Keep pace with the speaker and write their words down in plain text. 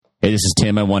Hey, this is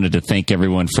Tim. I wanted to thank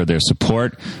everyone for their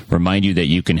support. Remind you that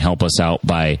you can help us out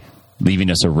by leaving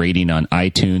us a rating on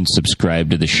iTunes,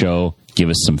 subscribe to the show, give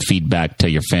us some feedback, tell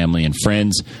your family and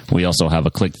friends. We also have a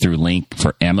click-through link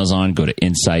for Amazon. Go to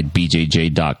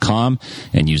InsideBJJ.com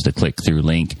and use the click-through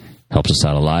link. Helps us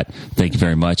out a lot. Thank you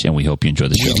very much, and we hope you enjoy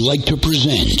the show. We'd like to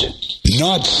present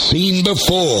Not Seen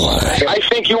Before. I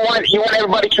think you want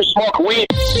everybody to smoke weed.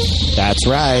 That's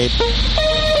right.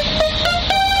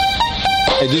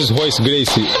 Hey, this is Royce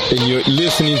Gracie, and you're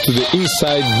listening to the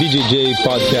Inside BJJ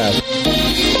podcast.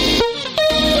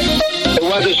 It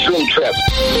was a shroom trip.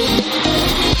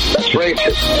 That's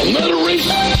racist. I'm not a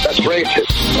racist. That's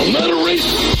racist. I'm not a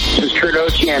racist. This is Kurt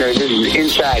Oceaner. This is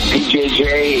Inside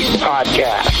BJJ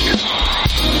podcast.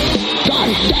 God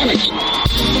damn it!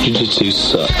 Jiu-Jitsu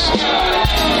sucks.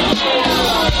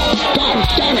 God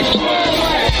damn it!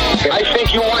 I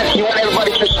think you want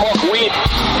everybody to smoke weed.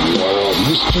 No,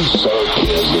 Mr.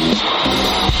 Sarcasm.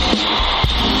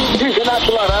 This is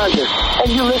Nacho Laranja,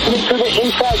 and you're listening to the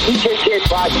Inside BJJ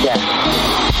podcast.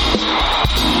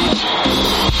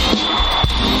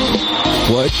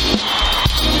 What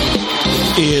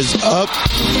is up?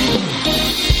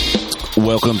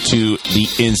 Welcome to the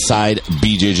Inside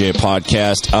BJJ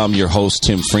podcast. I'm your host,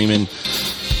 Tim Freeman.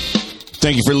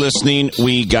 Thank you for listening.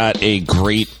 We got a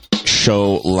great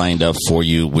show lined up for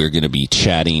you. We're going to be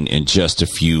chatting in just a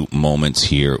few moments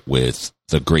here with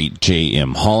the great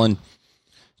J.M. Holland.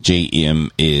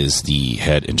 J.M. is the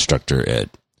head instructor at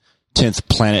 10th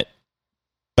Planet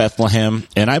Bethlehem,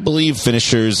 and I believe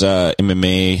Finishers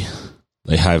MMA,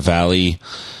 Lehigh Valley.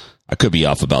 I could be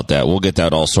off about that. We'll get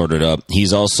that all sorted up.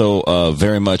 He's also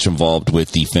very much involved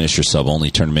with the Finisher Sub-Only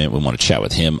tournament. We want to chat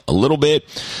with him a little bit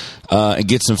and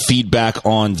get some feedback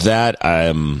on that.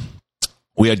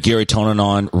 We had Gary Tonin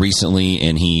on recently,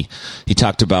 and he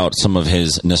talked about some of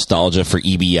his nostalgia for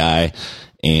EBI,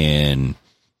 and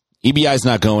EBI is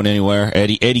not going anywhere.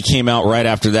 Eddie came out right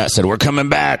after that, said, we're coming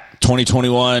back,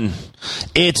 2021.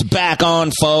 It's back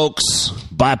on, folks.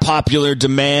 By popular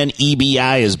demand,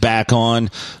 EBI is back on.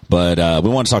 But we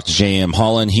want to talk to J.M.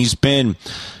 Holland. He's been,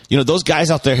 those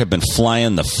guys out there have been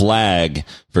flying the flag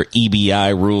for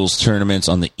EBI rules tournaments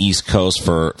on the East Coast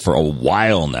for a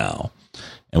while now.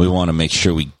 And we want to make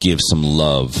sure we give some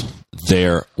love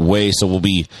their way. So we'll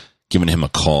be giving him a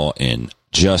call in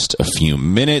just a few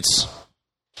minutes.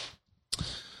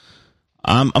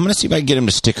 I'm going to see if I can get him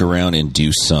to stick around and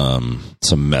do some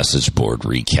message board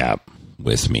recap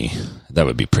with me. That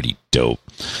would be pretty dope.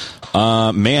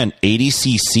 Man,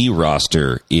 ADCC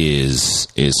roster is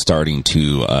starting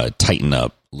to tighten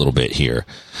up a little bit here,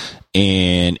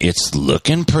 and it's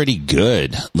looking pretty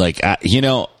good. Like I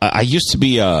used to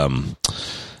be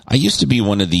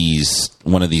one of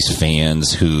these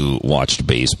fans who watched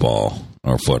baseball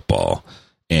or football.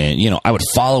 And, I would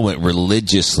follow it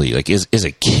religiously. Like, as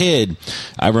a kid,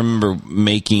 I remember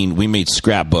we made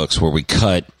scrapbooks where we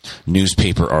cut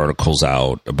newspaper articles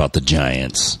out about the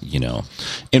Giants,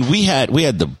 And we had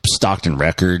the Stockton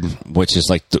Record, which is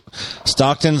like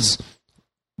Stockton's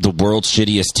the world's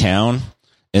shittiest town,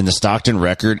 and the Stockton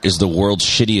Record is the world's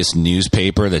shittiest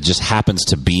newspaper that just happens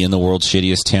to be in the world's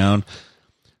shittiest town.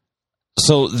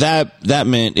 So that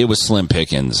meant it was slim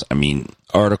pickings. I mean,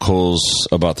 articles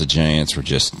about the Giants were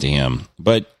just damn.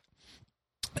 But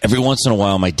every once in a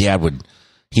while, my dad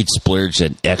he'd splurge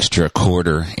an extra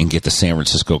quarter and get the San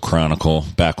Francisco Chronicle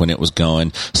back when it was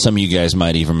going. Some of you guys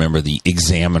might even remember the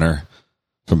Examiner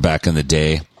from back in the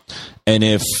day. And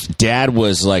if Dad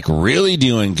was like really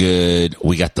doing good,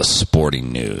 we got the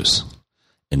Sporting News.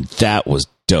 And that was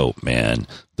dope, man.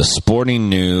 The Sporting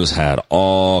News had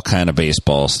all kind of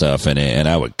baseball stuff in it, and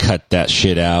I would cut that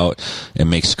shit out and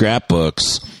make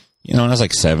scrapbooks. When I was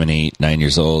like 7, 8, 9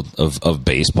 years old of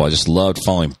baseball. I just loved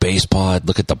following baseball. I'd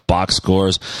look at the box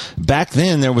scores. Back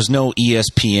then, there was no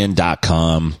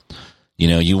ESPN.com.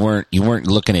 You weren't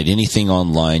looking at anything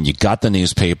online. You got the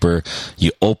newspaper.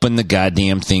 You opened the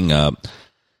goddamn thing up.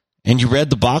 And you read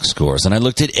the box scores, and I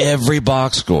looked at every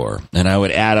box score, and I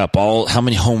would add up how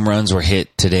many home runs were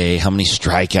hit today, how many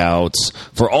strikeouts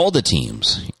for all the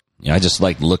teams. I just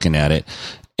liked looking at it,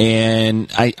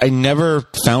 and I never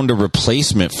found a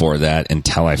replacement for that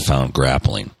until I found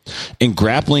grappling. And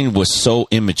grappling was so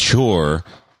immature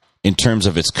in terms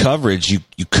of its coverage,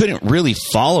 you couldn't really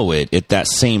follow it at that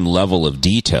same level of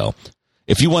detail.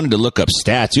 If you wanted to look up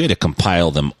stats, you had to compile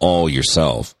them all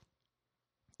yourself.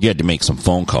 You had to make some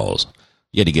phone calls.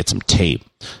 You had to get some tape.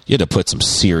 You had to put some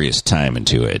serious time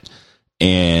into it.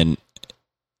 And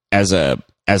as a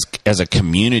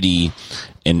community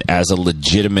and as a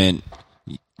legitimate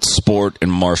sport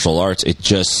and martial arts, it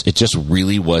just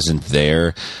really wasn't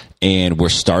there. And we're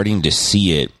starting to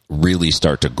see it really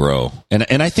start to grow.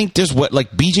 And I think there's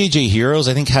BJJ Heroes,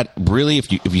 I think had really,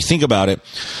 if you think about it,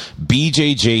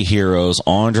 BJJ Heroes,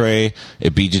 Andre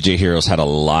at BJJ Heroes had a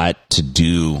lot to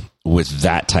do with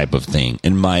that type of thing,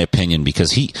 in my opinion,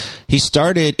 because it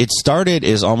started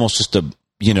as almost just a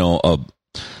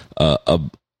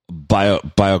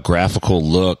biographical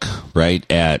look, right,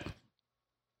 at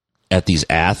these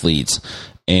athletes.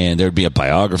 And there'd be a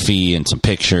biography and some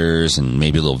pictures and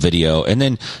maybe a little video. And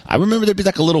then I remember there'd be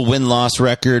like a little win-loss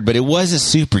record, but it wasn't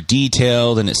super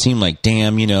detailed. And it seemed like,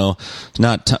 damn,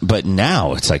 but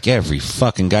now it's like every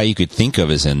fucking guy you could think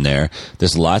of is in there.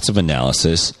 There's lots of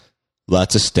analysis,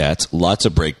 lots of stats, lots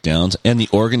of breakdowns, and the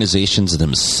organizations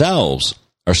themselves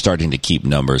are starting to keep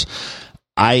numbers.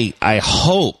 I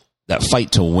hope that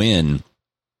Fight to Win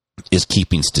is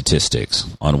keeping statistics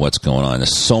on what's going on.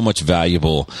 There's so much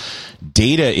valuable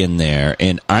data in there,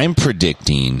 and I'm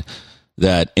predicting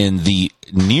that in the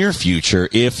near future,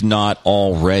 if not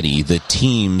already, the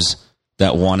teams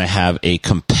that want to have a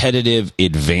competitive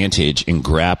advantage in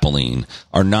grappling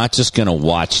are not just going to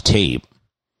watch tape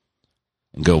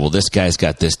and go, well, this guy's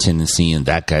got this tendency and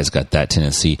that guy's got that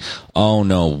tendency. Oh,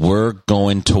 no, we're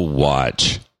going to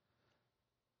watch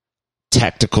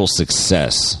tactical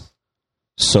success.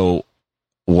 So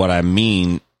what I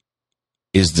mean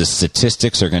is the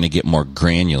statistics are going to get more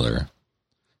granular,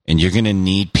 and you're going to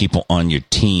need people on your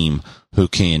team who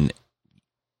can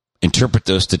interpret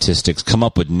those statistics, come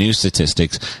up with new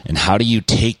statistics, and how do you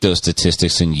take those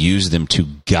statistics and use them to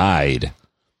guide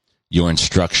your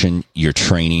instruction, your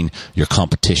training, your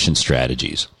competition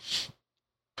strategies.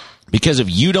 Because if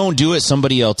you don't do it,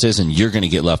 somebody else is, and you're going to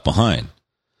get left behind.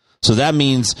 So that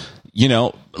means,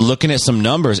 looking at some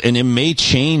numbers, and it may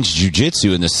change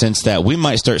jiu-jitsu in the sense that we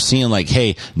might start seeing like,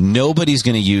 hey, nobody's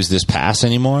going to use this pass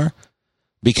anymore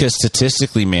because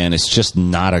statistically, man, it's just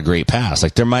not a great pass.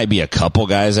 Like there might be a couple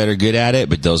guys that are good at it,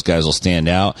 but those guys will stand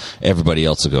out. Everybody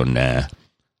else will go, nah.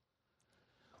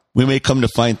 We may come to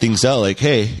find things out like,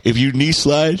 hey, if you knee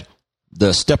slide,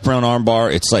 the step around arm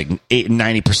bar, it's like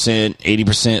 90%, 80%,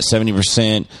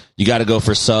 70%. You got to go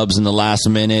for subs in the last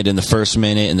minute, in the first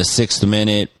minute, in the sixth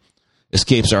minute.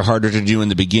 Escapes are harder to do in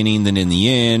the beginning than in the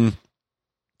end.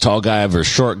 Tall guy versus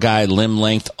short guy, limb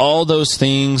length, all those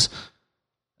things.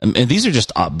 And these are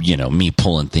just, me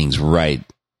pulling things right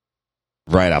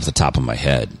off the top of my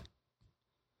head.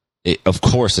 Of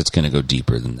course, it's going to go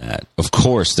deeper than that. Of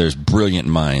course, there's brilliant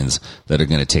minds that are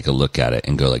going to take a look at it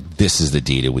and go like, this is the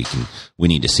data we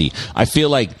need to see. I feel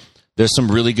like there's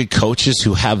some really good coaches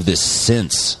who have this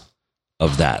sense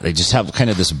of that. They just have kind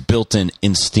of this built-in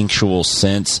instinctual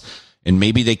sense, and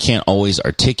maybe they can't always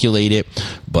articulate it,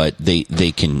 but they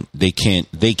can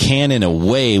in a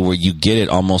way where you get it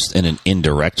almost in an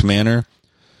indirect manner.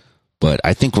 But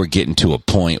I think we're getting to a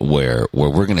point where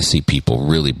we're going to see people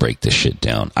really break this shit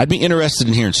down. I'd be interested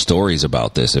in hearing stories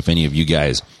about this. If any of you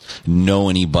guys know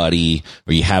anybody,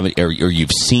 or you have it, or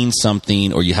you've seen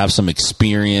something, or you have some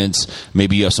experience,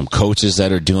 maybe you have some coaches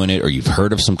that are doing it, or you've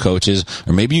heard of some coaches,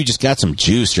 or maybe you just got some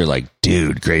juice. You're like,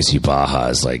 dude, Gracie Baja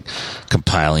is like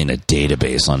compiling a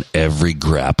database on every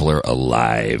grappler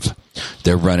alive.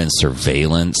 They're running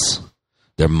surveillance.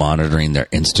 They're monitoring their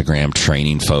Instagram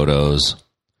training photos.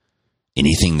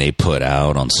 Anything they put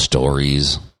out on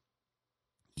stories,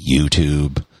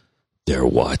 YouTube, they're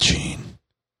watching.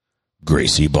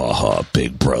 Gracie Baja,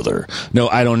 Big Brother. No,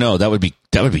 I don't know. That would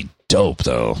be dope,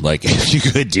 though. Like, if you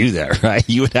could do that, right?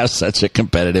 You would have such a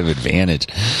competitive advantage.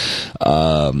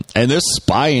 And there's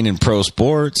spying in pro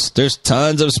sports. There's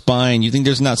tons of spying. You think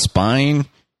there's not spying?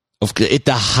 At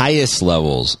the highest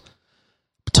levels.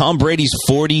 Tom Brady's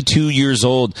 42 years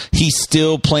old. He's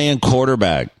still playing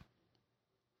quarterback.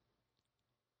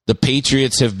 The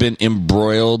Patriots have been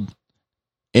embroiled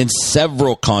in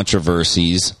several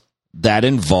controversies that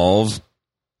involve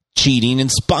cheating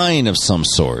and spying of some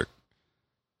sort.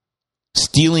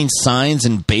 Stealing signs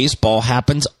in baseball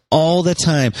happens all the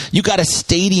time. You got a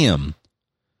stadium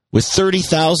with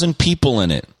 30,000 people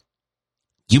in it.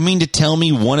 You mean to tell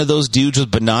me one of those dudes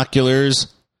with binoculars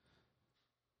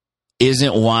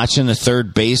isn't watching the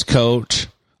third base coach,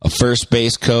 a first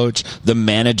base coach, the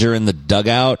manager in the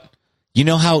dugout? You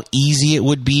know how easy it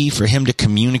would be for him to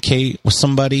communicate with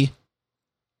somebody?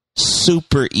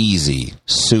 Super easy.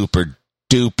 Super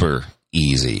duper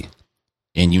easy.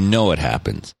 And you know it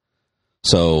happens.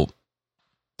 So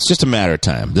it's just a matter of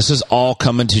time. This is all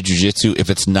coming to jiu-jitsu if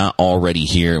it's not already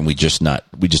here and we just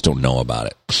don't know about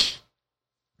it.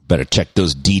 Better check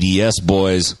those DDS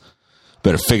boys.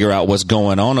 Better figure out what's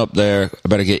going on up there. I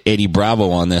better get Eddie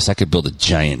Bravo on this. I could build a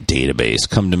giant database.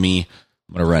 Come to me.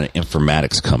 I'm going to run an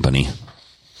informatics company.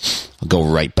 I'll go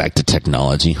right back to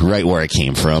technology, right where I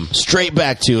came from. Straight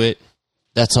back to it.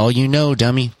 That's all you know,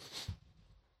 dummy.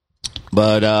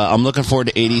 But I'm looking forward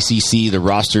to ADCC. The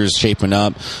roster's shaping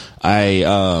up.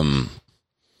 I'm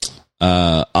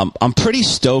pretty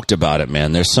stoked about it,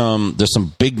 man. There's some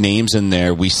big names in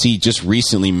there. We see just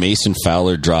recently Mason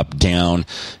Fowler dropped down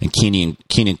and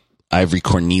Keenan Ivory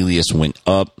Cornelius went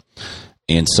up.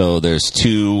 And so there's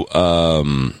there's a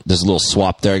little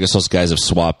swap there. I guess those guys have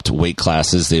swapped weight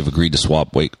classes. They've agreed to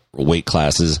swap weight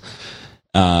classes.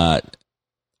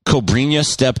 Cobrinha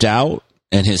stepped out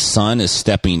and his son is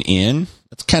stepping in.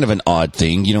 That's kind of an odd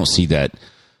thing. You don't see that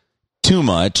too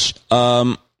much.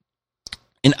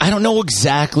 And I don't know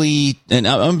exactly, and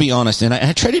I'm going to be honest, and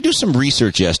I tried to do some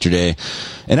research yesterday,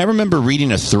 and I remember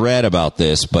reading a thread about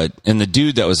this, and the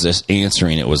dude that was just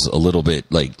answering it was a little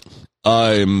bit like,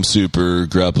 I'm super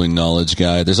grappling knowledge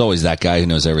guy. There's always that guy who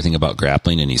knows everything about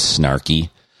grappling, and he's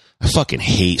snarky. I fucking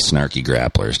hate snarky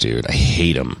grapplers, dude. I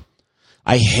hate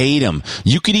them.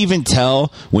 You could even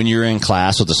tell when you're in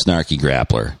class with a snarky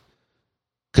grappler.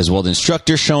 Because, the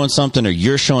instructor's showing something or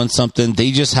you're showing something,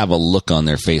 they just have a look on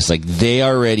their face. Like, they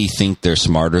already think they're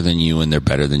smarter than you and they're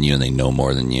better than you and they know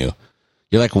more than you.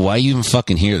 You're like, why are you even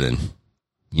fucking here then?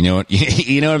 You know what,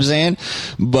 you know what I'm saying?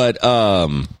 But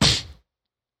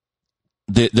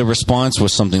the response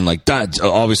was something like, that.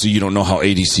 Obviously, you don't know how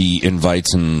ADC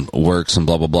invites and works and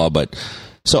blah, blah, blah. But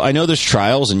so I know there's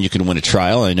trials and you can win a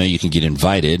trial. I know you can get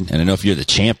invited. And I know if you're the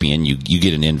champion, you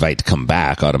get an invite to come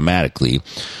back automatically.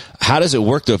 How does it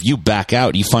work, though? If you back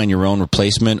out, you find your own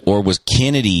replacement, or was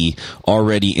Kennedy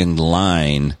already in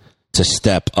line to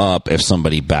step up if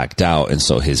somebody backed out, and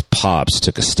so his pops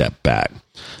took a step back?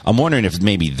 I'm wondering if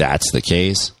maybe that's the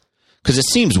case, because it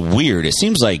seems weird. It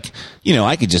seems like,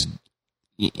 I could just...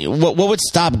 What would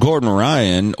stop Gordon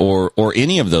Ryan or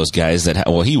any of those guys that...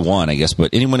 he won, I guess,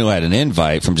 but anyone who had an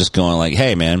invite from just going like,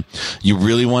 hey, man, you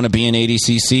really want to be in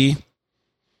ADCC?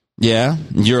 Yeah?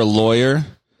 You're a lawyer?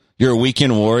 You're a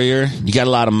weekend warrior. You got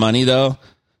a lot of money, though,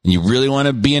 and you really want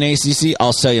to be in ACC?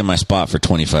 I'll sell you my spot for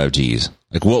 25 G's.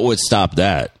 Like, what would stop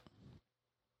that?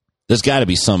 There's got to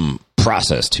be some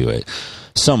process to it,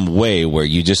 some way where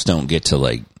you just don't get to,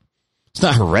 like, it's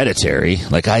not hereditary.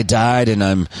 Like, I died and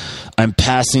I'm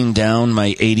passing down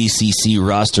my ADCC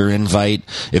roster invite.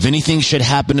 If anything should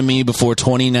happen to me before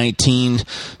 2019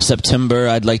 September,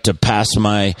 I'd like to pass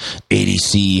my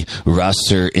ADC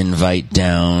roster invite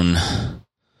down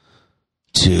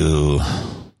to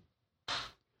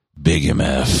Big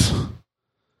MF.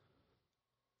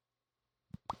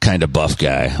 Kind of buff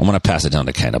guy. I want to pass it down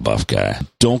to kind of buff guy.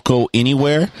 Don't go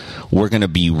anywhere. We're going to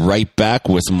be right back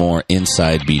with more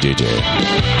Inside BJJ.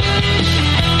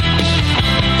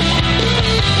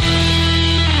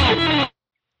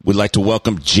 We'd like to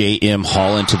welcome J.M.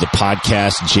 Holland to the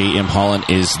podcast. J.M. Holland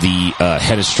is the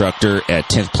head instructor at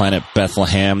 10th Planet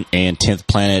Bethlehem and 10th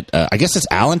Planet, I guess it's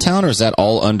Allentown, or is that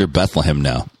all under Bethlehem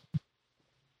now?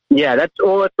 Yeah,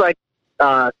 it's like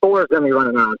Thor's going to be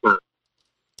running Allentown.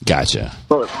 Gotcha.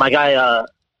 So my guy,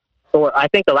 Thor, I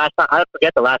think I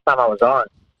forget the last time I was on.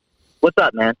 What's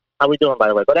up, man? How we doing, by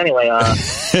the way? But anyway,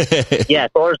 yeah,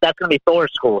 that's going to be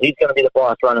Thor's school. He's going to be the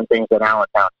boss running things in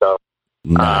Allentown. So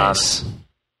nice.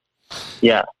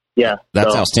 Yeah.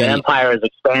 That's so outstanding. The empire is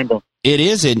expanding. It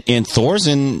is, and Thor's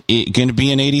going to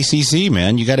be in ADCC,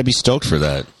 man. You got to be stoked for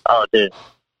that. Oh, dude,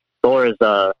 Thor's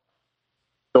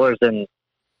in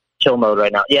chill mode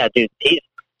right now. Yeah, dude,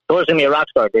 Thor's gonna be a rock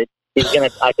star, dude. He's gonna,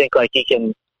 I think, like he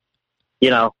can,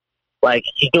 like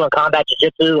he's doing combat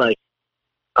jiu-jitsu, like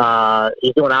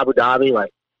he's doing Abu Dhabi,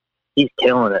 like he's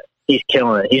killing it. He's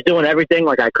doing everything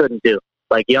like I couldn't do.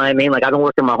 Like, you know what I mean? Like, I've been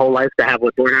working my whole life to have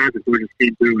what Thor has, and Thor just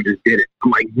came through and just did it.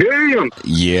 I'm like, damn!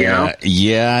 Yeah.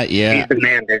 He's the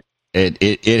man, dude.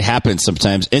 It happens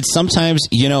sometimes. It's sometimes,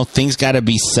 things got to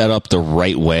be set up the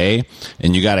right way,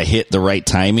 and you got to hit the right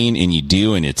timing, and you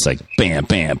do, and it's like bam,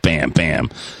 bam, bam, bam.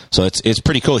 So it's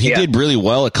pretty cool. He did really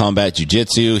well at combat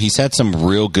jiu-jitsu. He's had some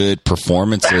real good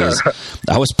performances.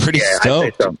 I was pretty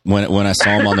stoked when I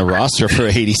saw him on the roster for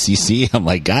ADCC. I'm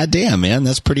like, God damn, man,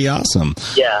 that's pretty awesome.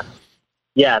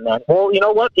 Yeah, man. Well, you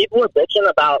know what? People were bitching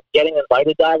about getting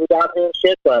invited to Abu Dhabi and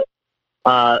shit, but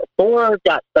Thor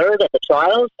got third at the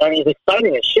trials, and he's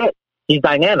exciting as shit. He's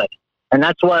dynamic. And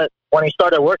that's what, when he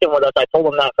started working with us, I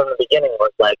told him that from the beginning,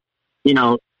 was like,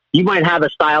 you might have a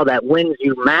style that wins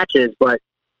you matches, but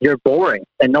you're boring,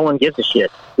 and no one gives a shit.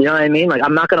 You know what I mean? Like,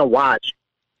 I'm not going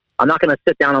to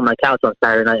sit down on my couch on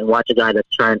Saturday night and watch a guy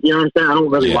that's trying, you know what I'm saying? I don't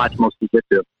really watch most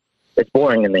jiu-jitsu. It's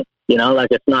boring to me. Like,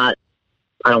 it's not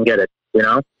don't get it. You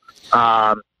know,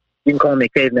 you can call me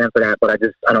caveman for that, but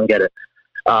I don't get it.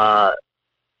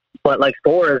 But like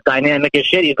Thor is dynamic as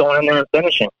shit. He's going in there and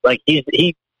finishing. Like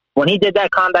when he did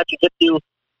that combat jiu-jitsu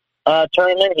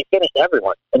tournament, he finished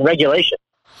everyone in regulation.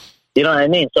 You know what I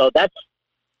mean? So that's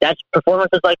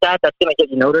performances like that. That's going to get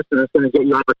you noticed, and it's going to get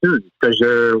you opportunities because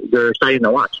you're exciting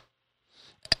to watch.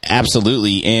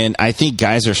 Absolutely, and I think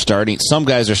some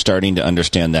guys are starting to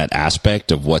understand that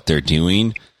aspect of what they're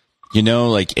doing. You know,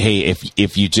 like, hey,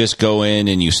 if you just go in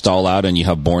and you stall out and you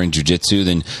have boring jiu-jitsu,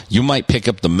 then you might pick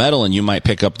up the medal and you might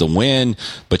pick up the win,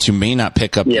 but you may not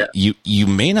pick up you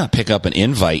may not pick up an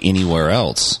invite anywhere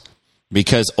else.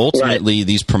 Because ultimately,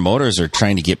 these promoters are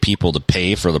trying to get people to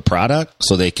pay for the product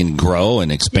so they can grow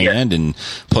and expand and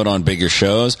put on bigger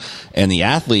shows. And the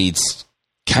athletes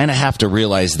kind of have to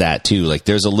realize that too. Like,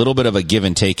 there's a little bit of a give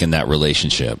and take in that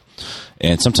relationship.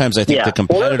 And sometimes I think the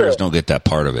competitors don't get that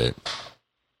part of it.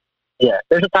 Yeah,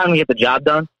 there's a time to get the job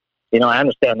done. You know, I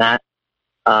understand that.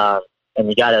 And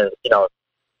you got to,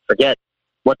 forget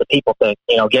what the people think.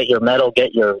 You know, get your medal,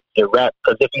 get your rep.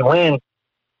 Because if you win,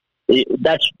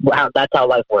 that's how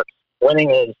life works. Winning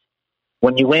is,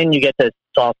 when you win, you get to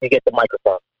talk, you get the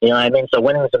microphone. You know what I mean? So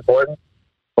winning is important,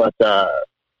 but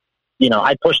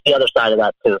I push the other side of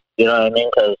that too. You know what I mean?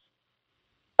 Because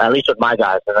at least with my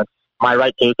guys, and that's my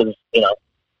right too. Because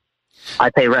I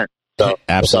pay rent. So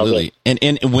absolutely,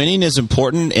 and winning is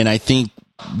important. And I think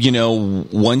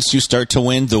once you start to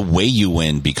win, the way you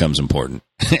win becomes important.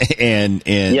 and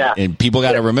people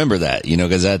got to remember that,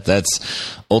 because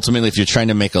that's ultimately, if you're trying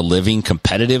to make a living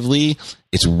competitively,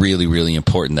 it's really, really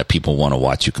important that people want to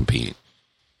watch you compete.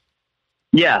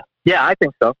 Yeah, I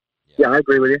think so. Yeah, I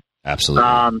agree with you.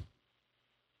 Absolutely.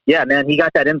 Yeah, man, he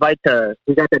got that invite to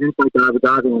Abu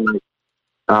Dhabi,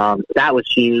 and that was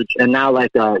huge. And now,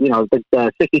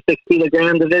 the 66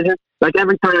 kilogram division, like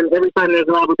every time there's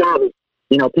an Abu Dhabi,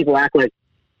 people act like,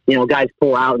 guys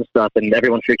pull out and stuff, and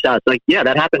everyone freaks out. It's like, yeah,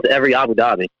 that happens to every Abu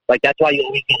Dhabi. Like, that's why you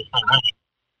always get it right.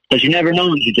 Because you never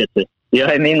know in jiu-jitsu. You know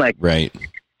what I mean? Like, right.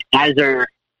 Guys are,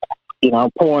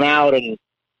 pulling out, and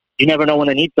you never know when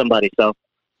they need somebody. So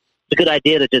it's a good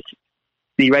idea to just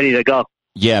be ready to go.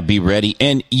 Yeah, be ready.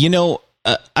 And,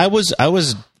 I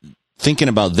was thinking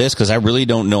about this because I really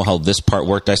don't know how this part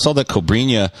worked. I saw that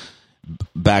Cobrinha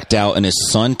backed out and his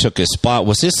son took his spot.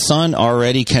 Was his son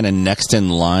already kind of next in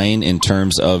line in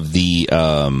terms of the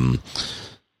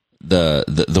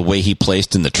way he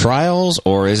placed in the trials,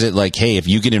 or is it like, hey, if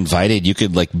you get invited, you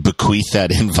could like bequeath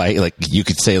that invite, like you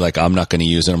could say like, I'm not going to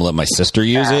use it, I'm gonna let my sister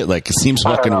use it? Like, it seems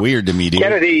fucking weird to me, dude.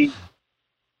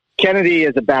 Kennedy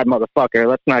is a bad motherfucker.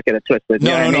 Let's not get it twisted.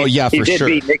 No, yeah, for sure.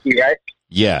 He did beat Nicky, right?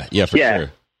 Yeah, for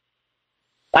sure.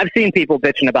 I've seen people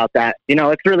bitching about that.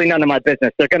 It's really none of my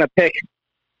business. They're gonna pick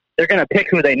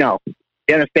who they know.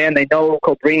 You understand? They know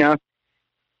Cobrinha.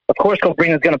 Of course,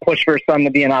 Cobrina's gonna push for his son to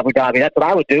be in Abu Dhabi. That's what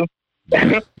I would do.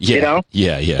 Yeah.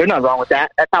 There's nothing wrong with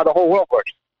that. That's how the whole world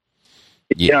works.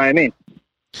 You know what I mean?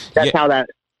 That's how that.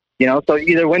 So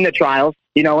you either win the trials.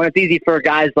 And it's easy for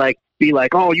guys like be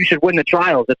like, oh, you should win the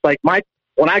trials. It's like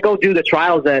when I go do the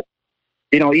trials at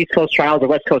East Coast trials or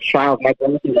West Coast trials, my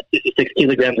weight at 56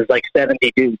 kilograms is like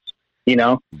 70 dudes,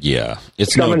 Yeah,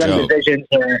 it's some of them divisions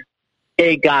are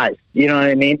 8 guys, you know what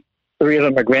I mean? 3 of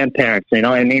them are grandparents, you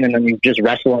know what I mean? And then you just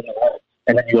wrestle in the world,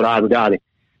 and then you go to Abu Dhabi.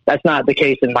 That's not the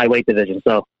case in my weight division,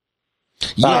 so.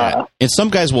 Yeah, and some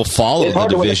guys will follow the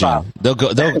division.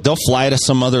 They'll fly to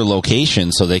some other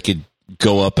location so they could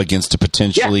go up against a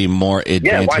potentially more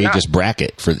advantageous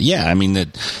bracket for. Yeah, I mean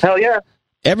that. Hell yeah.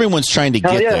 Everyone's trying to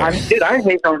get there. I ain't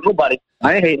hating on nobody.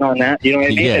 I ain't hating on that. You know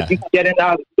what I mean? Yeah. If you can get into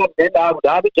Abu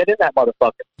Dhabi, get in that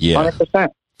motherfucker. Yeah. 100%.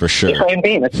 For sure. You know what I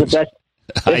mean? It's the best.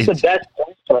 It's the best.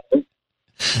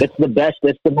 It's the best.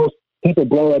 It's the most, people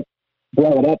blow it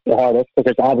up the hardest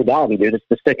because it's Abu Dhabi, dude. It's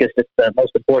the sickest. It's the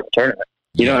most important tournament.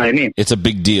 You know what I mean? It's a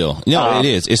big deal. No, it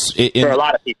is. It's for a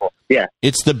lot of people. Yeah.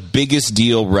 It's the biggest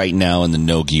deal right now in the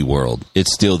no-gi world.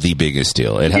 It's still the biggest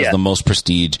deal. It has the most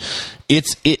prestige.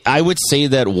 I would say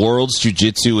that World's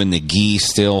Jiu-Jitsu and the gi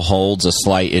still holds a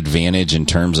slight advantage in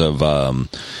terms of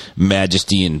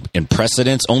majesty and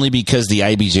precedence, only because the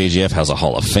IBJJF has a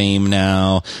Hall of Fame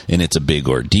now, and it's a big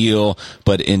ordeal.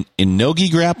 But in no-gi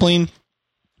grappling,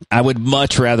 I would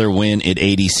much rather win at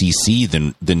ADCC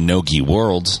than no-gi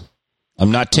Worlds.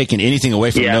 I'm not taking anything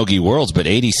away from no-gi Worlds, but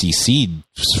ADCC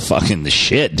is fucking the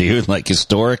shit, dude. Like,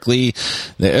 historically,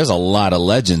 there's a lot of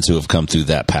legends who have come through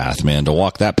that path, man. To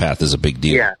walk that path is a big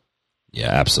deal. Yeah,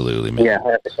 absolutely, man. Yeah,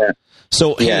 100%.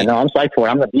 So, I'm psyched for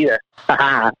it. I'm gonna be there.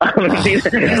 I'm gonna be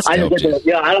there. I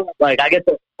don't like.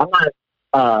 I'm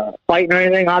not fighting or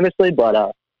anything, obviously,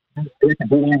 but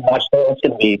It's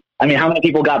gonna be. I mean, how many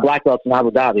people got black belts in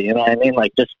Abu Dhabi? You know what I mean?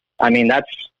 Like, that's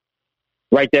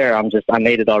right there. I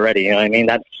made it already. You know what I mean?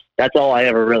 That's all I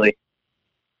ever really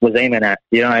was aiming at.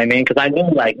 You know what I mean? Because I knew,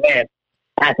 like, man,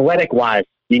 athletic wise,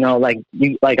 you know, like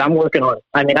I'm working on.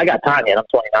 I mean, I got time yet. I'm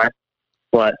 29,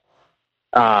 but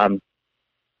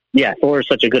yeah, Thor is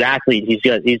such a good athlete.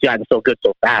 He's gotten so good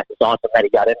so fast. It's awesome that he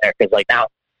got in there because, like, now,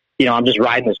 you know, I'm just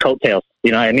riding his coattails.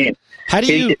 You know what I mean? How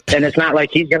do you? And it's not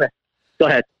like he's gonna. Go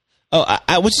ahead. Oh,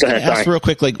 I was just going to ask real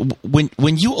quick. Like,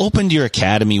 when you opened your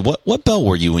academy, what belt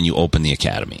were you when you opened the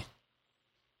academy?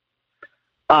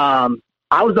 I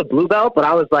was a blue belt, but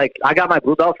I got my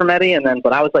blue belt from Eddie,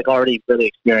 but I was like already really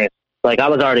experienced. Like, I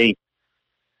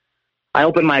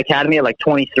opened my academy at like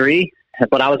 23,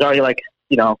 but I was already like,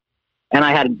 you know, and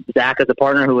I had Zach as a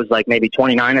partner who was like maybe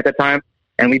 29 at the time,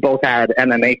 and we both had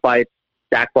MMA fights.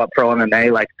 Zach fought pro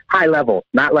MMA, like high level,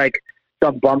 not like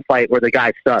some bum fight where the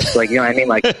guy sucks. Like, you know what I mean?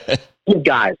 Like, good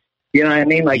guys. You know what I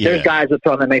mean? Like, there's guys with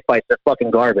pro MMA fights that are fucking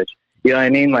garbage. You know what I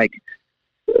mean? Like,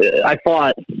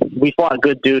 we fought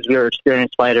good dudes. We were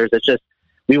experienced fighters. It's just,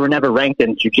 we were never ranked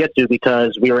in jiu-jitsu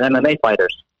because we were MMA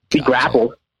fighters. We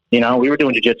grappled, you know, we were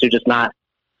doing jiu-jitsu, just not,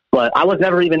 but I was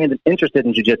never even interested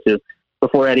in jiu-jitsu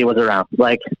before Eddie was around.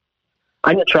 Like,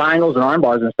 I knew triangles and arm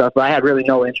bars and stuff, but I had really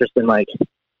no interest in, like,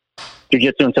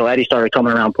 jiu-jitsu until Eddie started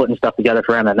coming around putting stuff together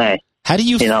for MMA. How do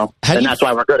you, that's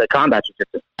why we're good at combat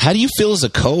jiu-jitsu. How do you feel as a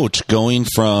coach going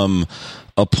from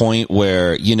a point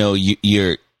where, you know,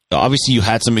 you're obviously you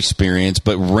had some experience,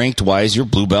 but ranked wise, you're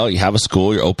blue belt, you have a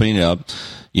school, you're opening it up,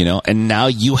 you know, and now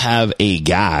you have a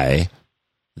guy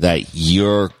that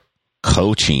you're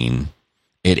coaching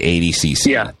at ADCC.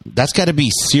 Yeah. That's got to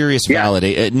be serious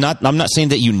validation. I'm not saying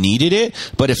that you needed it,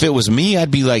 but if it was me,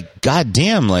 I'd be like, God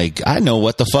damn, like, I know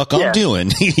what the fuck I'm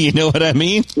doing. You know what I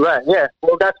mean? Right, yeah.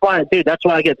 Well, that's why, dude, that's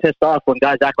why I get pissed off when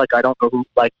guys act like I don't know who,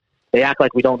 like, they act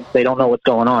like they don't know what's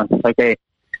going on. Like, they,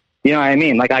 you know what I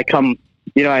mean? Like, I come,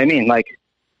 you know what I mean? Like,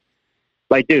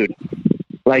 dude,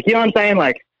 like, you know what I'm saying?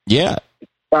 Like, yeah.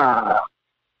 I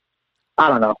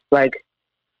don't know. Like,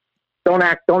 don't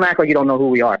act like you don't know who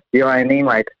we are. You know what I mean?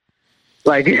 Like,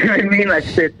 you know what I mean? That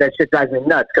shit drives me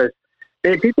nuts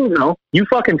because people know. You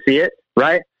fucking see it,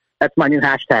 right? That's my new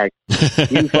hashtag.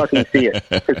 You fucking see it.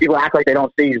 Because people act like they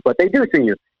don't see you, but they do see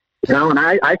you. You know, and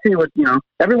I see what, you know,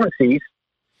 everyone sees,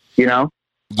 you know?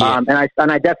 Yeah. And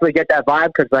I definitely get that vibe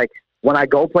because, like, when I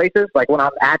go places, like when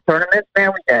I'm at tournaments,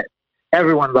 man,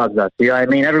 everyone loves us. You know what I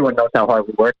mean? Everyone knows how hard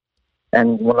we work.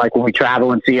 And when we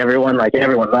travel and see everyone, like,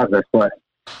 everyone loves us, but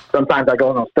sometimes I go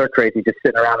on those third crazy just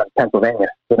sitting around in Pennsylvania.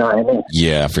 You know what I mean?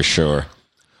 Yeah, for sure.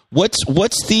 What's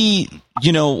the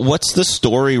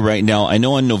story right now? I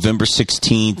know on November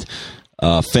 16th,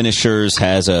 Finishers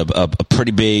has a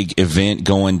pretty big event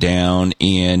going down,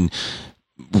 and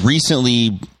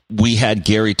recently we had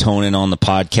Gary Tonin on the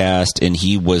podcast, and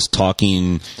he was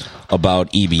talking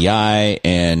about EBI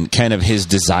and kind of his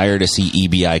desire to see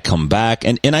EBI come back.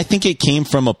 And I think it came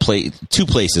from two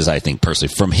places, I think,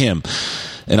 personally, from him.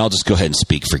 And I'll just go ahead and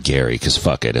speak for Gary because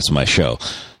fuck it, it's my show.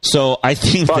 So I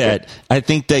think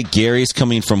that Gary's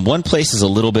coming from one place is a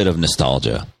little bit of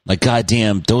nostalgia. Like,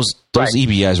 goddamn, those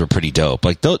EBIs were pretty dope.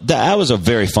 Like, that was a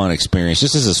very fun experience.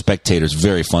 Just as a spectator, it's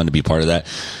very fun to be part of that.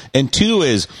 And two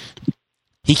is,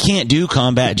 he can't do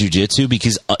combat jiu-jitsu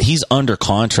because he's under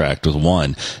contract with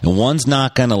one. And one's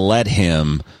not going to let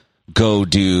him go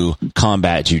do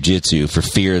combat jiu-jitsu for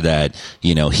fear that,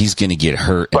 you know, he's going to get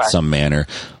hurt in some manner.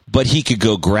 But he could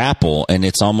go grapple, and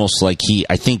it's almost like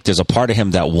I think there's a part of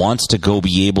him that wants to go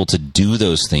be able to do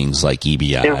those things like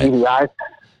EBI.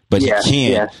 But he can't.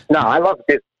 Yeah. No, I love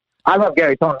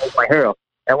Gary Tonin. He's my hero.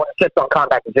 And when it gets on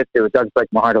combat jiu-jitsu, it does break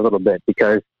my heart a little bit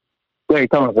because Gary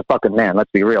Tonin's a fucking man,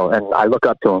 let's be real. And I look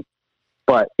up to him.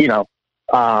 But, you know,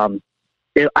 I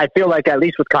feel like at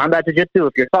least with combat jiu-jitsu,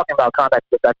 if you're talking about combat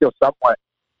jiu-jitsu, I feel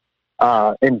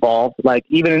somewhat involved. Like,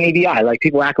 even in EBI, like,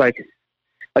 people act like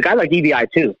I like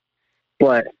EBI too.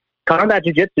 But combat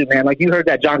jiu-jitsu, man, like you heard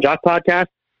that John Jock podcast,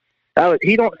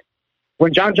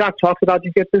 when John Jock talks about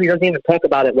jiu-jitsu, he doesn't even talk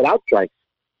about it without strikes.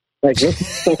 Like,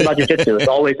 this talks about jiu-jitsu. It's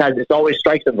always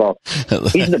strikes involved.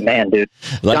 He's the man, dude.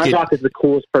 John Jock is the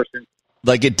coolest person.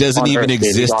 Like, it doesn't even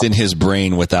exist in his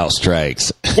brain without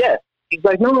strikes. Yeah. He's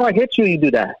like, no, I hit you, you do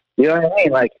that. You know what I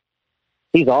mean? Like,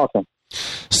 he's awesome.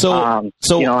 So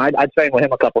you know, I'd train with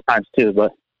him a couple times too,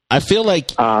 but I feel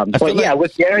like,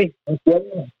 with Gary,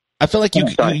 I feel like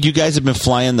you guys have been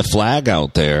flying the flag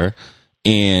out there,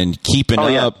 and keeping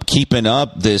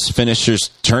up this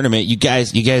finishers tournament. You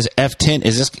guys F10,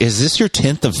 is this your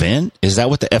 10th event? Is that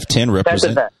what the F10 represents?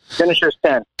 10th event. Finishers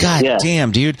 10. God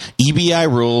damn, dude. EBI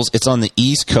rules. It's on the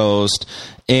East Coast.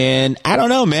 And I don't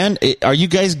know, man. Are you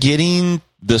guys getting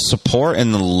the support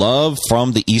and the love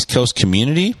from the East Coast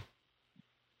community?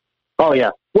 Oh,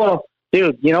 yeah. Well,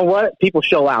 dude, you know what? People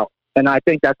show out. And I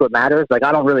think that's what matters. Like,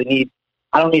 I don't need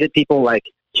people, like,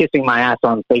 kissing my ass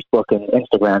on Facebook and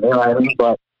Instagram. You know what I mean?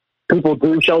 But people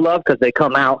do show love because they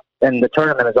come out, and the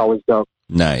tournament is always dope.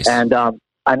 Nice. And,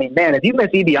 I mean, man, if you miss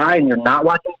EBI and you're not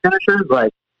watching finishers,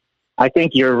 like, I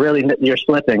think you're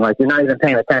slipping. Like, you're not even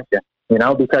paying attention, you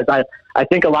know? Because I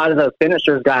think a lot of the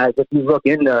finishers guys, if you look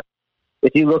into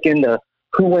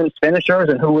who wins finishers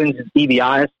and who wins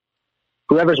EBIs,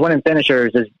 whoever's winning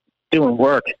finishers is doing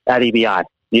work at EBI.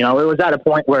 You know, it was at a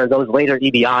point where those later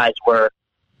EBIs were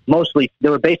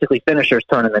basically finishers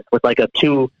tournaments with like a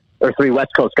 2 or 3 West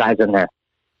Coast guys in there.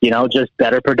 You know, just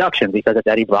better production because it's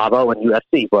Eddie Bravo and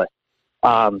UFC. But,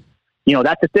 you know,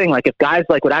 that's the thing. Like, if guys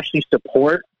like would actually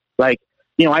support, like,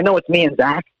 you know, I know it's me and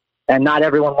Zach, and not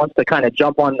everyone wants to kind of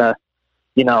jump on the,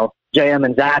 you know, JM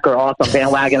and Zach are awesome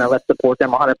bandwagon and let's support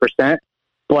them 100%.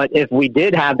 But if we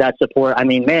did have that support, I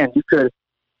mean, man,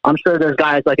 I'm sure there's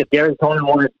guys, like if Gary Tonin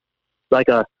wanted like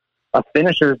a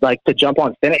finisher, like to jump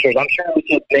on finishers, I'm sure we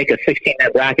could make a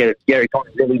 16-man bracket if Gary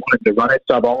Tonin really wanted to run it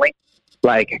sub only.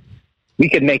 Like, we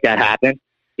could make that happen.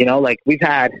 You know, like we've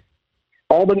had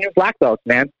all the new black belts,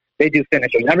 man. They do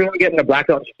finishers. Everyone getting the black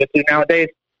belt jiu-jitsu nowadays,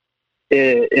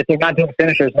 if they're not doing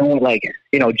finishers, no one, like,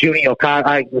 you know, Juni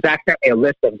Okada, Zach sent me a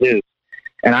list of dudes,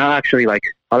 and I'll actually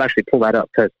pull that up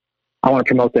because I want to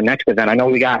promote the next event. I know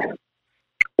we got,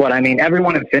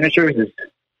 everyone in finishers is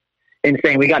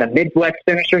insane. We got a Midwest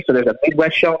finisher, so there's a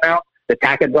Midwest show now. The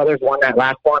Tackett brothers won that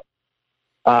last one.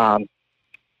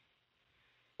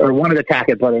 Or one of the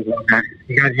Tackett brothers won that.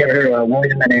 You guys ever heard of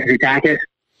William and Andrew Tackett?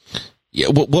 Yeah.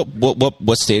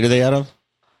 What state are they out of?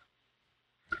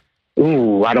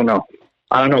 Ooh, I don't know,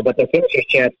 but the finishers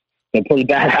champs are pretty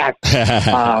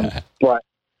badass. But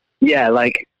yeah,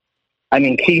 like, I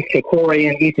mean, Keith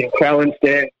Krikorian, Ethan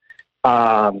Krellinston,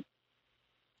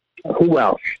 who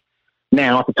else?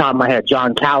 Man, off the top of my head,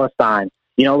 John Calistine.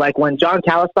 You know, like when John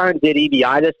Calistine did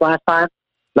EBI this last time,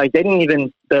 like they didn't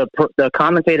even, the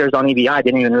commentators on EBI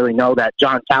didn't even really know that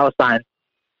John Calistine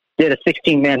did a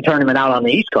 16-man tournament out on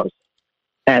the East Coast.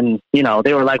 And, you know,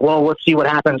 they were like, well, let's see what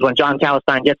happens when John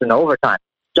Calistine gets into overtime.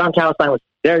 John Calistine was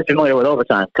very familiar with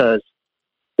overtime because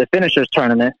the finishers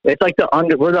tournament, it's like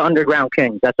we're the underground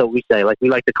kings. That's what we say. Like, we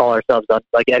like to call ourselves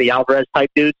like Eddie Alvarez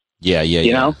type dudes. Yeah.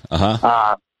 You know?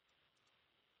 Uh-huh.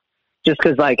 Just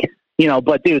because, like, you know,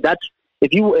 but dude, that's,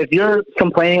 if you're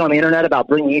complaining on the internet about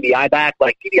bringing EBI back,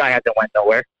 like, EBI hasn't went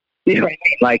nowhere. You know what I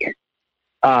mean? Like,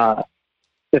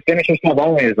 the finishers club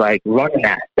only is like running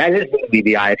that. That is the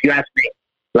EBI, if you ask me.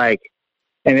 Like,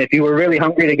 and if you were really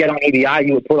hungry to get on EBI,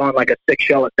 you would put on like a 6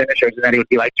 show at finishers, and then he would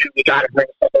be like, dude, we got to bring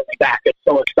something back. It's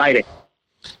so exciting.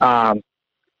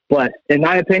 But in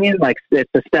my opinion, like,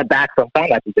 it's a step back from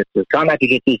combat jiu-jitsu. Combat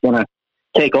jiu-jitsu is going to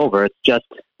take over. It's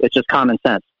just common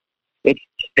sense.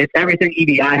 It's everything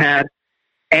EBI had,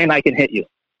 and I can hit you.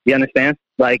 You understand?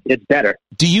 Like, it's better.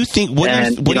 Do you think? What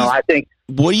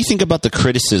do you think about the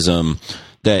criticism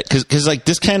that, because like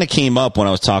this kind of came up when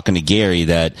I was talking to Gary,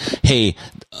 that hey,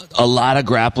 a lot of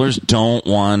grapplers don't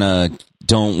want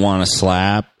to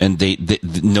slap, and they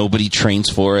nobody trains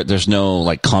for it. There's no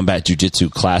like combat jiu-jitsu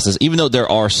classes, even though there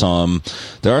are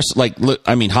like, look,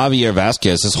 I mean, Javier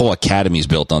Vasquez, his whole academy is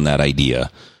built on that idea.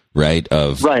 Right,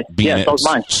 of being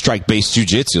strike-based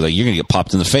jiu-jitsu. Like, you're going to get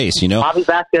popped in the face, you know? Javi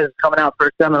Vasquez is coming out for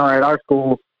a seminar at our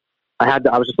school. I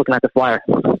was just looking at the flyer.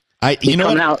 He's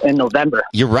coming out in November.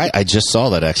 You're right. I just saw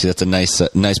that, actually. That's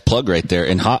a nice plug right there.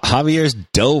 And Javier's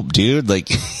dope, dude. Like,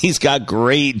 he's got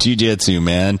great jiu-jitsu,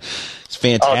 man. It's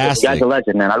fantastic. Oh, this guy's a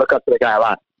legend, man. I look up to the guy a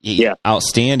lot. Yeah.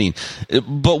 Outstanding.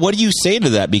 But what do you say to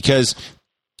that? Because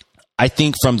I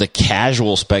think from the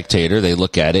casual spectator, they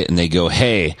look at it and they go,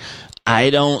 hey,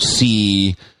 I don't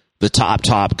see the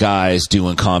top guys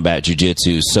doing combat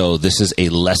jiu-jitsu, so this is a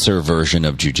lesser version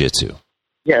of jiu-jitsu.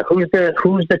 Yeah, who's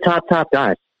the top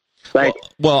guys? Like,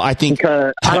 well, I think,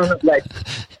 because I don't know, like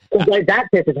that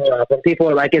pisses me off when people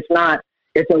are like, it's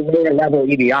a lower level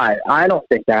EBI. I don't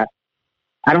think that.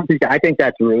 I think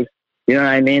that's rude. You know what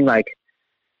I mean? Like,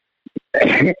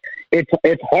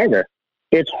 it's harder.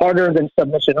 It's harder than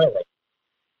submission only.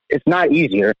 It's not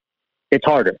easier. It's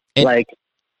harder.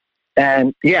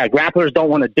 And yeah, grapplers don't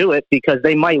want to do it because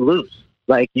they might lose.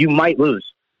 Like, you might lose.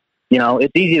 You know,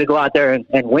 it's easy to go out there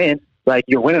and win. Like,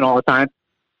 you're winning all the time.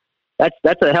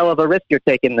 that's a hell of a risk you're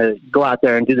taking to go out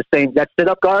there and do the same. That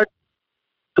sit-up guard,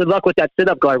 good luck with that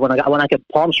sit-up guard when I could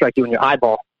palm strike you in your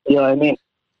eyeball. You know what I mean?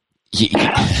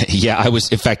 Yeah, I was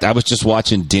just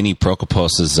watching Denny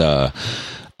Prokopos's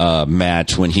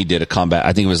match when he did a combat.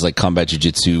 I think it was like combat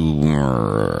jiu-jitsu.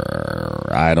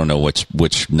 I don't know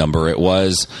which number it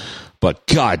was, but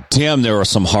god damn, there were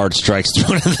some hard strikes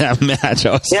thrown in that match.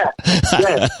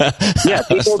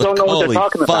 People don't know what they're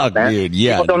talking about, man. Dude,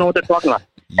 yeah. People don't know what they're talking about.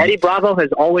 Eddie Bravo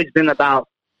has always been about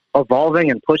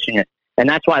evolving and pushing it, and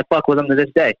that's why I fuck with him to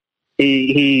this day.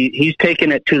 He's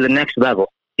taken it to the next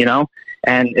level, you know.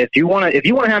 And if you want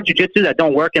to have jiu-jitsu that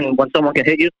don't work and when someone can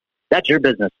hit you, that's your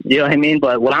business. You know what I mean?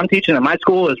 But what I'm teaching at my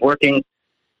school is working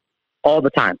all the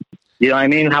time. You know what I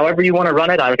mean? However you want to run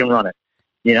it, I can run it.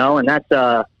 You know, and that's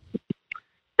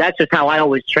just how I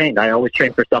always trained. I always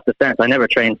trained for self-defense. I never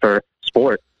trained for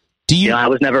sport. You know, I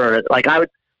was never like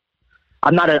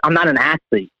I'm not an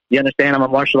athlete. You understand? I'm a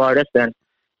martial artist, and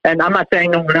I'm not saying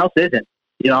no one else isn't.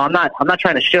 You know, I'm not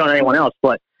trying to shit on anyone else,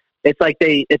 but it's like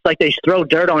they throw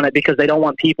dirt on it because they don't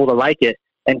want people to like it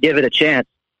and give it a chance.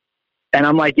 And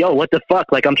I'm like, yo, what the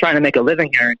fuck? Like, I'm trying to make a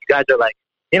living here, and you guys are like,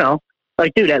 you know,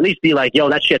 like, dude, at least be like, yo,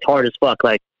 that shit's hard as fuck.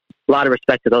 Like, a lot of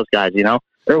respect to those guys, you know,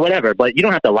 or whatever. But you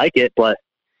don't have to like it, but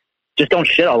just don't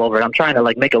shit all over it. I'm trying to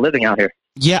like make a living out here.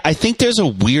 Yeah, I think there's a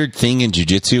weird thing in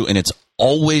jiu-jitsu, and it's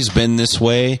always been this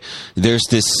way. There's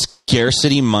this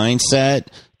scarcity mindset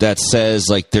that says,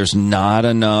 like, there's not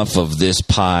enough of this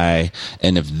pie,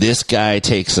 and if this guy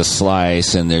takes a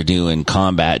slice and they're doing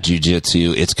combat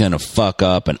jiu-jitsu, it's going to fuck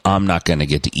up, and I'm not going to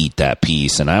get to eat that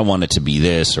piece, and I want it to be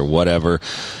this or whatever.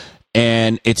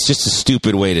 And it's just a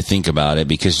stupid way to think about it,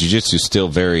 because jiu-jitsu is still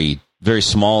very, very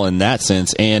small in that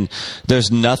sense, and there's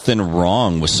nothing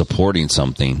wrong with supporting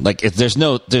something. Like, if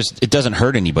it doesn't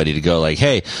hurt anybody to go like,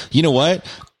 hey, you know what?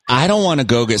 I don't want to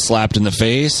go get slapped in the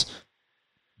face,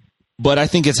 but I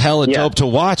think it's hella dope to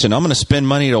watch, and I'm going to spend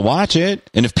money to watch it.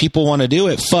 And if people want to do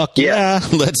it, fuck yeah,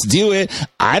 let's do it.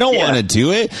 I don't want to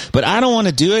do it, but I don't want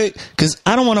to do it because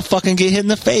I don't want to fucking get hit in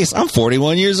the face. I'm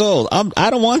 41 years old.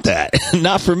 I don't want that.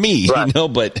 Not for me, you know,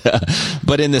 but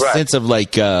in the sense of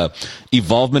like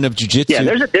evolvement of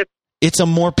jiu-jitsu, it's a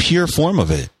more pure form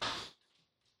of it.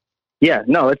 Yeah,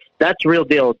 no, that's real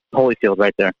deal Holyfield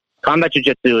right there. Combat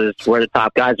jiu-jitsu is where the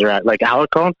top guys are at. Like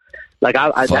Alarcon, like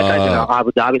that guy's in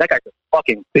Abu Dhabi. That guy's a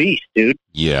fucking beast, dude.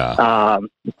 Yeah.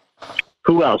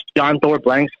 Who else? John Thor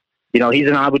Blanks. You know, he's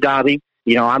in Abu Dhabi.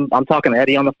 You know, I'm talking to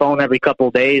Eddie on the phone every couple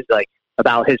of days, like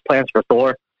about his plans for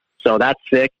Thor. So that's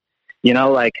sick. You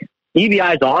know, like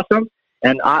EBI is awesome,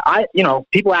 and I you know,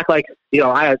 people act like, you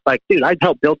know, dude, I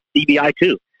helped build EBI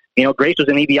too. You know, Grace was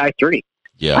in EBI 3.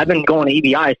 Yeah. I've been going to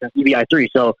EBI since EBI 3,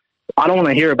 so I don't want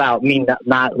to hear about me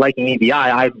not liking EBI.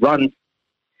 I run,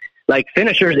 like,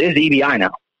 Finishers is EBI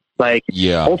now. Like,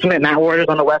 Ultimate Mat Warriors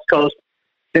on the West Coast,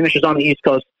 Finishers on the East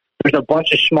Coast. There's a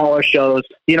bunch of smaller shows,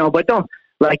 you know, but don't,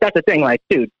 like, that's the thing. Like,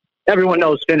 dude, everyone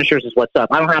knows Finishers is what's up.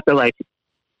 I don't have to, like,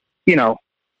 you know,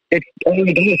 it's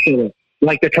only bullshit.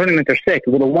 Like, the tournaments are sick.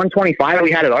 With the 125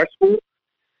 we had at our school,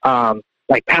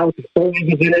 like, Palace of Souls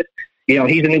is in it. You know,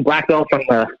 he's a new black belt from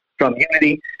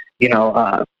Unity. You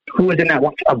know, who was in that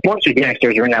one? A bunch of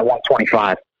gangsters are in that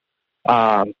 125.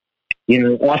 You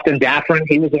know, Austin Daffrin,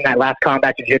 he was in that last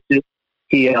combat jiu-jitsu.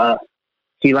 He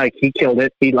killed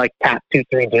it. He like tapped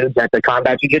 2-3 dudes at the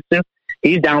combat jiu-jitsu.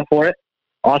 He's down for it.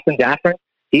 Austin Daffrin,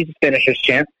 he's a Finishers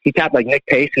champ. He tapped like Nick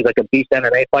Pace, who's like a beast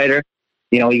MMA fighter.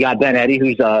 You know, you got Ben Eddy,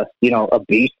 who's a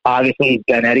beast. Obviously, he's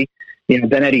Ben Eddy. You know,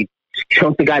 Ben Eddy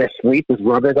choked the guy to sleep with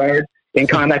rubber guard in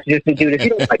combat jiu-jitsu. Dude, if you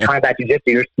don't like combat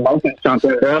jiu-jitsu, you're smoking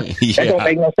something, bro. That don't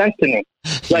make no sense to me.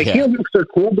 Like, heel hooks are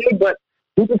cool, dude, but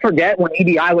people forget when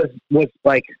EBI was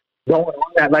like going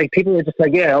on that, like, people were just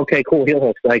like, yeah, okay, cool, heel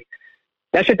hooks. Like,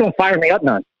 that shit don't fire me up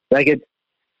none. Like, it's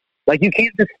like, you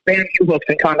can't just spam heel hooks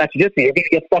in combat jiu-jitsu. You're gonna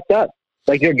get fucked up.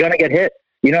 Like, you're gonna get hit.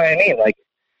 You know what I mean? Like,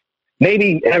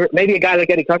 maybe a guy like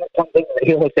Eddie comes in and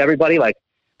heel hooks everybody, like,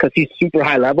 because he's super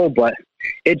high level, but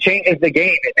it changes the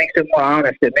game. It makes it more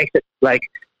honest. It makes it like,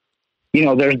 you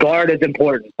know, there's guard is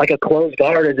important. Like, a closed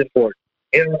guard is important.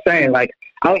 You know what I'm saying? Like,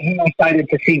 I was more excited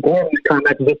to see Gorman's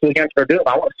combat jiu-jitsu against Verdun.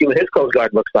 I want to see what his closed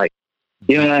guard looks like.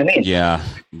 You know what I mean? Yeah.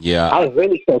 I was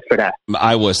really stoked for that.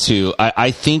 I was too.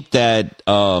 I think that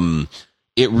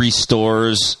it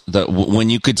restores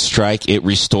when you could strike, it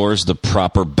restores the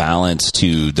proper balance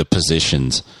to the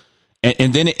positions.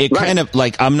 And then it kind of,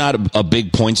 like, I'm not a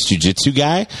big points jiu-jitsu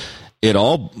guy at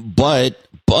all, but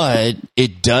but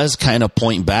it does kind of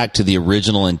point back to the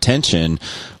original intention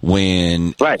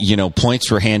when, points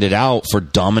were handed out for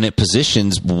dominant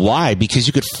positions. Why? Because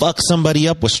you could fuck somebody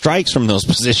up with strikes from those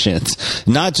positions.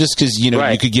 Not just because, you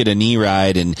could get a knee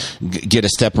ride and get a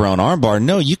step around armbar.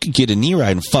 No, you could get a knee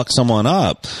ride and fuck someone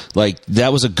up. Like,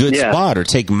 that was a good spot, or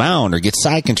take mount, or get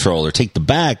side control, or take the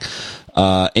back.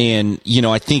 And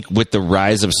I think with the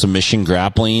rise of submission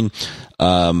grappling,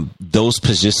 those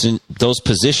positions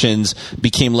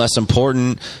became less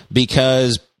important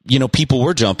because, people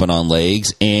were jumping on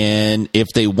legs, and if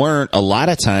they weren't, a lot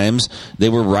of times they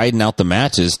were riding out the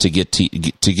matches to get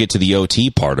to the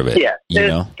OT part of it. Yeah,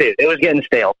 dude, it was getting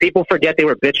stale. People forget they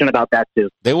were bitching about that too.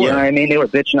 They were. You know what I mean? They were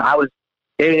bitching.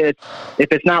 If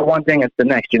it's not one thing, it's the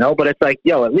next. But it's like,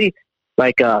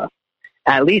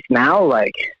 at least now,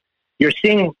 like, you're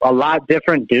seeing a lot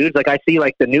different dudes. Like, I see,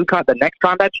 like, the next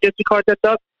combat jiu-jitsu card that's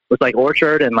up with, like,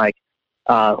 Orchard and, like,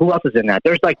 who else is in that?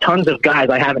 There's, like, tons of guys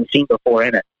I haven't seen before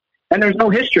in it. And there's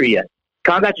no history yet.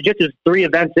 Combat jiu-jitsu is 3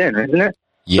 events in, isn't it?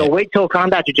 Yeah. So wait till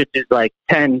combat jiu-jitsu is, like,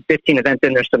 10, 15 events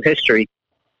in. There's some history.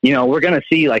 We're going to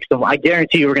see, like, I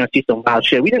guarantee you we're going to see some wild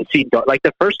shit. We didn't see, like,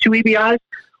 the first 2 EBIs,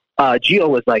 Gio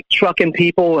was, like, trucking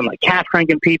people and, like, calf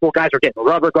cranking people. Guys were getting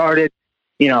rubber guarded.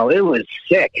 It was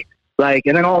sick. Like,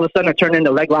 and then all of a sudden it turned into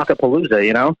leg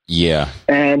lock-a-palooza, Yeah.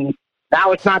 And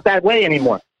now it's not that way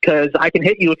anymore because I can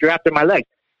hit you if you're after my leg.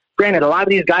 Granted, a lot of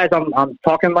these guys I'm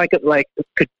talking like could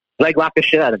leg lock the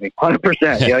shit out of me,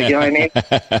 100%. You know what I mean?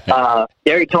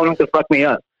 Gary Tonin could fuck me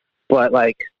up. But,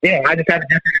 like, I just have a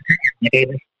different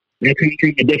opinion.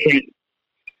 A different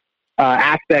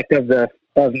aspect of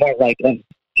more, like,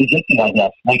 jiu-jitsu, I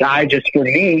guess. Like, for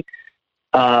me,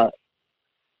 I'll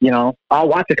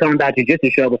watch a combat jiu-jitsu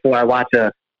show before I watch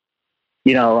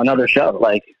another show,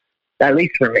 like, at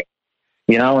least for me,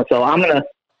 and so I'm going to,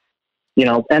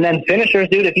 and then finishers,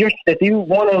 dude, if you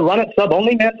want to run it sub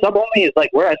only, man, sub only is like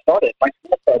where I started. My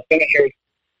school started finishers,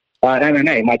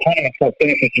 MMA, my tournament started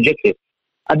finishers jiu-jitsu.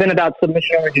 I've been about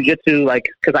submission over jiu-jitsu, like,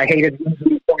 cause I hated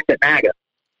losing points at MAGA,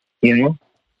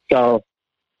 so,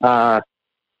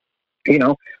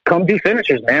 come do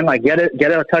finishers, man, like get a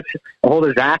hold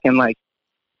of Zach and, like,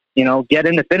 get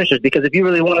into finishers, because if you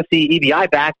really want to see EBI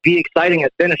back, be exciting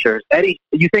at finishers. Eddie,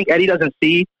 you think Eddie doesn't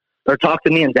see or talk to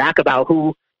me and Zach about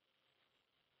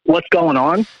what's going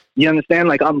on? You understand?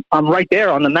 Like, I'm right there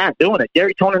on the mat doing it.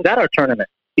 Gary Tonin's at our tournament.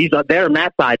 He's there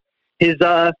mat side. His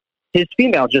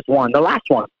female just won the last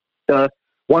one, the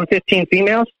 115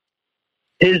 females.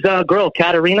 His girl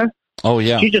Katarina. Oh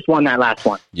yeah, she just won that last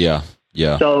one. Yeah.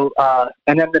 So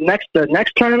and then the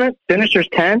next tournament, finishers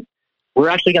 10. We're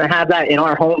actually going to have that in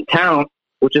our hometown,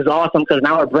 which is awesome because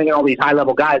now we're bringing all these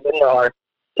high-level guys into our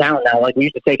town now. Like, we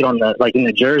used to take it on in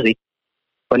New Jersey.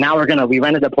 But now we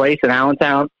rented a place in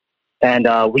Allentown,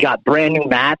 and we got brand new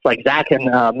mats. Like, Zach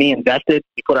and me invested.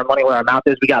 We put our money where our mouth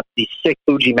is. We got these sick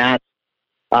Fuji mats,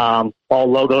 all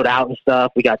logoed out and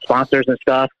stuff. We got sponsors and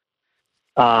stuff.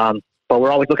 But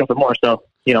we're always looking for more, so,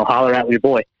 holler at your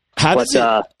boy. How does it,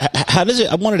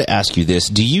 I wanted to ask you this.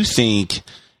 Do you think...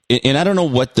 And I don't know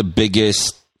what the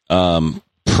biggest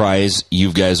prize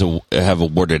you guys have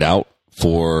awarded out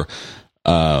for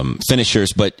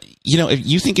finishers, but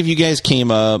if you guys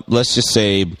came up, let's just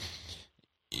say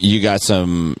you got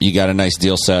a nice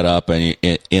deal set up, and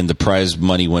the prize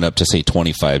money went up to, say,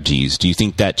 25 G's. Do you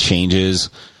think that changes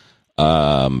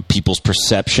people's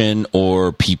perception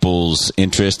or people's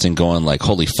interest in going, like,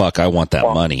 holy fuck, I want that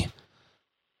money?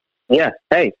 Yeah.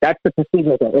 Hey, that's the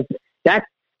procedure.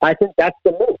 I think that's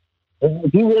the move.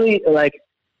 If you really, like,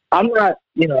 I'm not,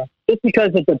 just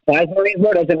because it's the prize money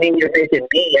more doesn't mean you're making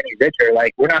me any richer.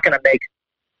 Like, we're not going to make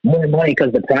more money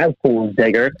because the prize pool is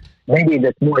bigger. Maybe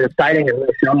it's more exciting and more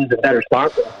shows and better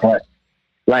sponsors. But,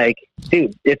 like,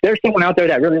 dude, if there's someone out there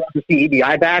that really wants to see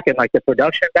EBI back and, like, the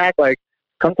production back, like,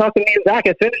 come talk to me and Zach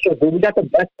at Finishers, dude. We got the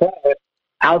best tournament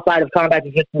outside of combat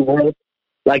jiu-jitsu world,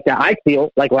 like, that I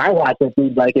feel, like, when I watch it,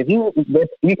 dude, like, if you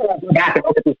can go back and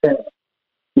look at this tournament,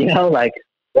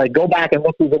 like, go back and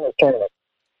look who's in this tournament.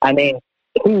 I mean,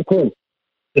 who's cool?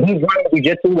 If he's running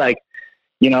jiu-jitsu, like,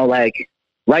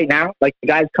 right now, like, the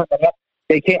guys coming up,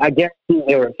 they can't, I guarantee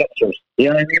they were finishers. You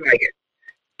know what I mean? Like,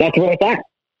 that's where it's at.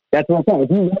 That's what I'm saying.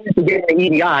 If you wanted to get in the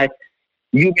EDI,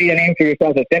 you be a name for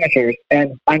yourself at finishers.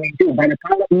 And, I mean, dude, by the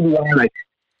time the EDI,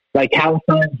 like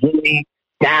Calson, Jimmy,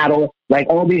 Battle, like,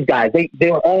 all these guys,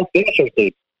 they were all finishers,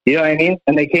 dude. You know what I mean?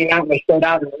 And they came out and they stood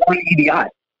out in one EDI.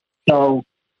 So,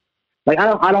 like,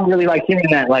 I don't really like hearing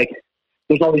that, like,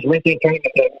 there's always winking tournaments.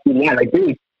 Yeah, like,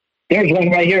 dude, there's one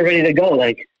right here ready to go.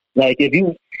 Like if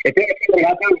there's somebody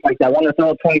out there like that want to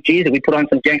throw 20 G's and we put on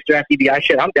some gangster ass EBI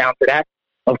shit, I'm down for that.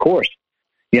 Of course,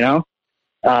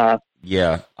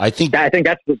 Yeah, I think that's been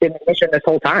the mission this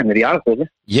whole time, to be honest with you.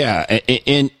 Yeah,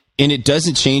 and it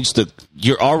doesn't change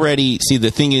you're already, see, the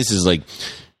thing is like,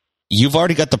 you've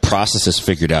already got the processes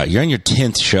figured out. You're on your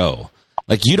 10th show.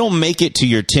 Like, you don't make it to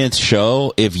your 10th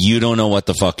show if you don't know what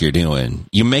the fuck you're doing.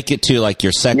 You make it to like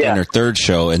your second or third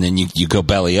show, and then you go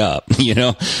belly up, you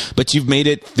know? But you've made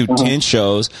it through 10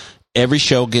 shows. Every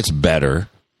show gets better,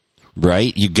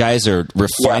 right? You guys are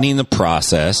refining the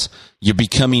process. You're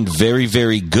becoming very,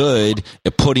 very good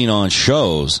at putting on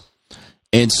shows.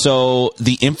 And so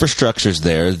the infrastructure's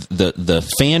there,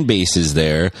 the fan base is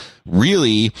there.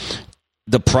 Really,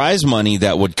 the prize money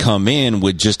that would come in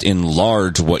would just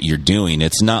enlarge what you're doing.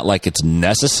 It's not like it's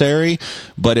necessary,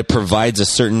 but it provides a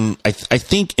certain, I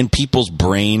think in people's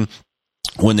brain,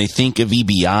 when they think of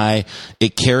EBI,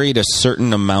 it carried a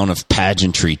certain amount of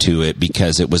pageantry to it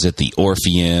because it was at the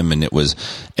Orpheum and it was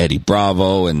Eddie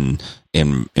Bravo and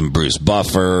Bruce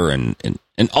Buffer and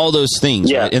all those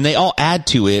things, right? And they all add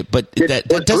to it, but that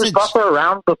doesn't. Was Bruce Buffer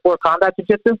around before Combat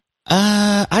Jiu-Jitsu?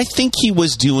 I think he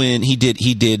was doing. He did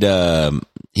some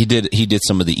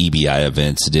of the EBI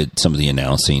events. Did some of the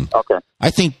announcing. Okay. I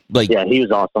think he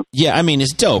was awesome. Yeah, I mean,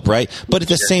 it's dope, right? But at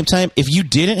the same time, if you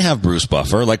didn't have Bruce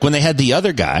Buffer, like when they had the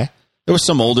other guy, there was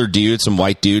some older dude, some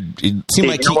white dude. It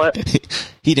seemed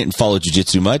he didn't follow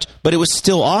jiu-jitsu much, but it was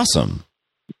still awesome.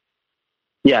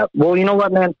 Yeah, well, you know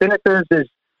what, man? Finishers is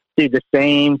the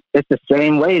same. It's the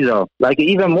same way though. Like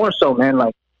even more so, man.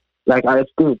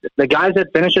 The guys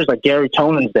at Finishers, like Gary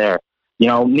Toman's there. You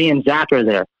know, me and Zach are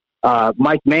there.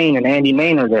 Mike Main and Andy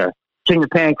Main are there. King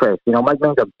of Pancrase. You know, Mike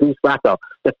Main's a beast black belt.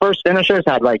 The first Finishers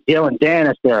had like Dylan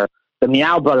Dennis there. The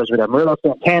Meow Brothers were there. Murillo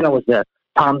Santana was there.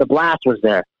 Tom the Blast was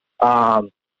there.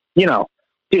 You know,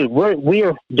 dude,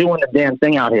 we're doing the damn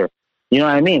thing out here. You know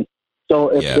what I mean? So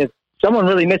if someone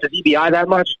really misses EBI that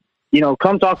much, you know,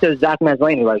 come talk to Zach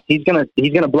Maslany. Like he's gonna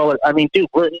blow it. I mean, dude,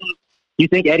 you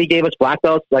think Eddie gave us black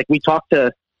belts? Like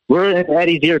we're in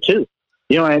Eddie's ear too.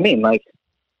 You know what I mean? Like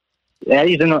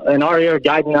Eddie's in our ear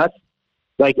guiding us.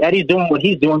 Like Eddie's doing what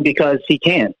he's doing because he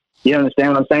can. You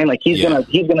understand what I'm saying? Like he's gonna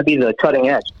be the cutting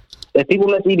edge. If people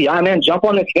miss EBI, man, jump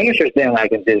on the Finishers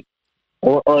bandwagon, dude.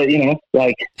 Or you know,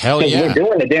 like hell yeah, we're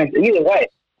doing the damn. Either way,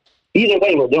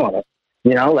 we're doing it.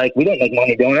 You know, like we don't make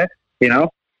money doing it. You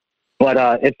know, but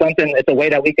it's a way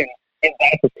that we can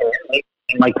invest and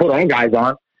like put our guys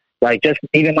on. Like just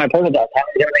even my purple belts, how am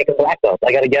I gonna make a black belt?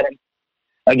 I gotta get them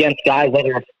against guys that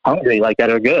are hungry, like that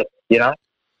are good. You know,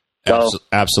 so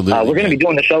absolutely, we're gonna be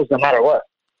doing the shows no matter what.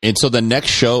 And so the next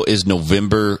show is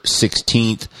November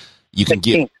 16th. You can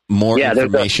get more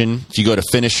information if you go to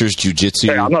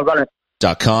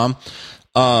finishersjujitsu.com.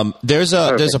 There's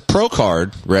a pro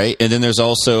card, right? And then there's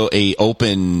also a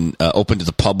open to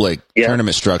the public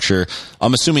tournament structure.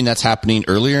 I'm assuming that's happening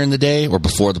earlier in the day or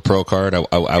before the pro card.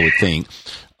 I would think.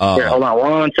 Here, hold on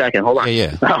 1 second. Hold on.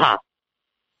 Yeah.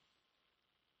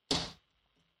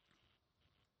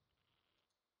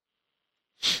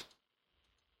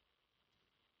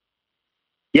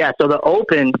 Yeah. So the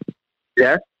open.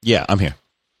 Yeah. Yeah, I'm here.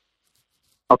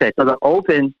 Okay, so the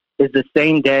open is the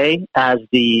same day as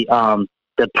the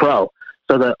pro.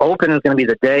 So the open is going to be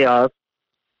the day of.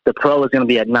 The pro is going to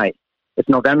be at night. It's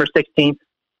November 16th. It's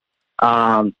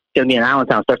going to be in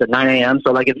Allentown. Starts at 9 a.m.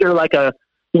 So like if you're like if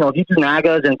you do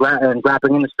Nagas and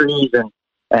grappling industries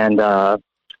and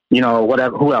you know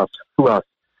whatever. Who else? You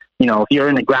know, if you're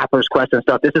in the Grappler's Quest and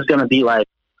stuff, this is going to be like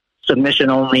submission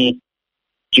only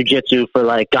jiu-jitsu for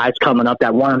like guys coming up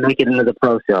that want to make it into the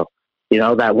pro show. You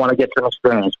know, that want to get some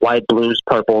experience, white, blues,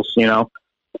 purples, you know.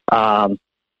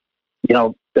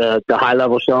 The high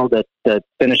level show, the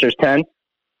Finishers 10,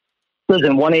 lives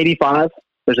in 185.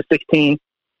 There's a 16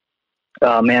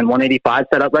 man 185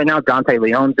 set up right now. Dante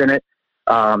Leon's in it.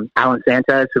 Alan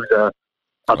Sanchez, who's a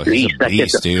beast. That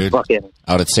kid's dude. Fucking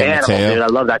out at San Mateo. Dude. I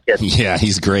love that kid. Yeah,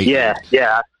 he's great. Yeah.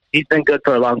 He's been good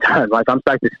for a long time. Like I'm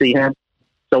psyched to see him.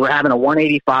 So we're having a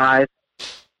 185.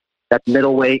 That's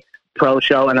middleweight pro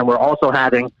show, and then we're also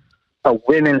having a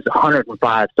women's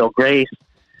 105. So Grace,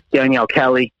 Danielle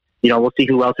Kelly. You know, we'll see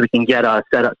who else we can get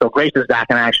set up. So Grace is back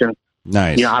in action.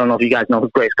 Nice. You know, I don't know if you guys know who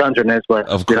Grace Gundren is, but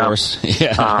of course,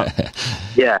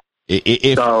 yeah.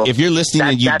 If you're listening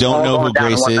and you don't know who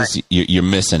Grace is, you're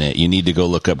missing it. You need to go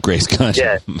look up Grace Gundren.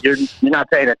 Yeah, you're not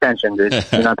paying attention, dude.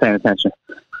 You're not paying attention.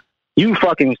 You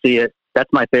fucking see it.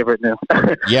 That's my favorite new.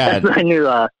 Yeah, that's my new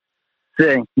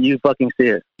thing. You fucking see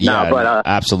it. Yeah, no, but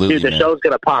absolutely, dude, the show's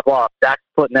gonna pop off. Zach's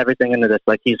putting everything into this.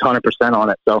 Like he's 100% on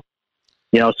it. So,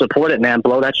 you know, support it, man.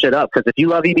 Blow that shit up. Because if you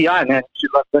love EBI, man, you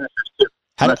should love finishers too.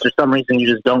 Unless there's some reason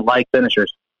you just don't like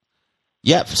finishers.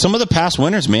 Yeah, some of the past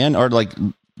winners, man, are like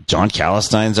John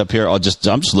Calistein's up here. I'm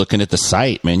just looking at the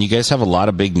site, man. You guys have a lot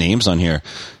of big names on here.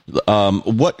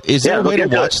 What is there a way to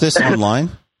watch this online?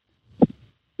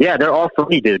 Yeah, they're all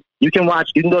free, dude. You can go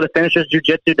to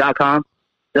finishersjujitsu.com.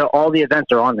 All the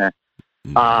events are on there.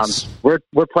 Nice. We're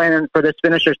planning for this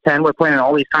Finishers 10. We're planning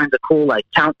all these kinds of cool like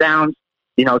countdowns.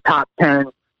 Top 10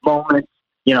 moments.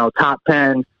 Top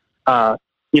 10.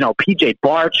 PJ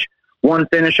Barch won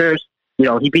Finishers.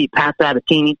 He beat Pat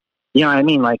Sabatini. You know what I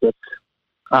mean? Like it's.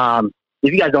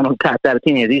 If you guys don't know who Pat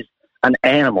Sabatini is, he's an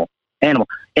animal.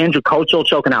 Andrew Kochel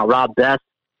choking out Rob Best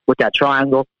with that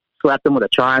triangle. Slapped him with a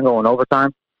triangle in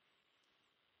overtime.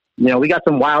 We got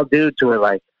some wild dudes who are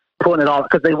like pulling it all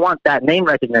because they want that name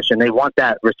recognition. They want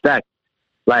that respect.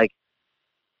 Like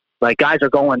guys are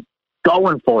going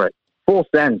for it. Full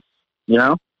send,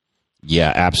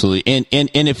 Yeah, absolutely. And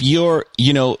if you're,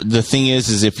 the thing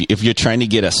is if you're trying to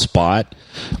get a spot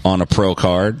on a pro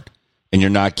card and you're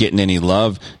not getting any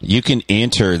love, you can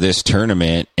enter this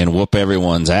tournament and whoop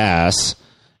everyone's ass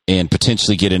and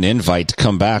potentially get an invite to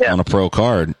come back on a pro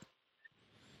card.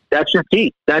 That's your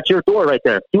key. That's your door right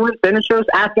there. You win Finishers,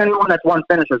 ask anyone that's won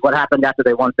Finishers what happened after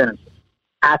they won Finishers.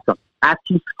 Ask them. Ask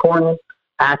Keith Cornell.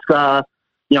 Ask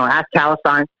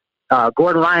Calistine.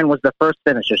 Gordon Ryan was the first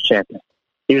Finishers champion.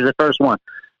 He was the first one.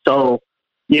 So,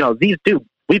 these dudes,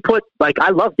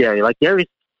 I love Gary. Like, Gary's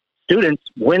students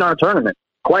win our tournament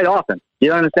quite often.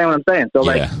 You understand what I'm saying? So,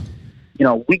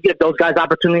 we give those guys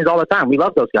opportunities all the time. We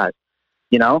love those guys,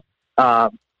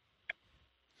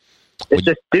 It's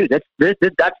just, dude, that's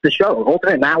the show.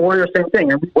 Ultimate Mat Warriors, same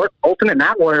thing. And we work, Ultimate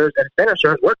Mat Warriors and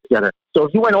Finishers work together. So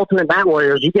if you win Ultimate Mat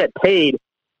Warriors, you get paid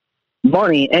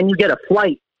money and you get a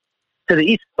flight to the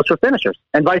East Coast for Finishers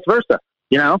and vice versa,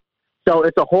 So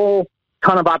it's a whole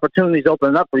ton of opportunities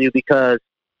opening up for you because,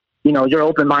 you're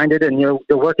open-minded and you're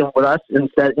working with us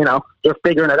instead, you're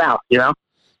figuring it out,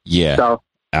 Yeah. So,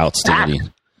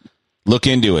 outstanding. Look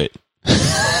into it.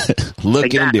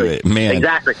 Look into it, man.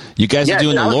 Exactly. You guys are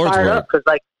doing the Lord's work.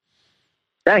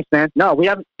 Thanks, man. No, we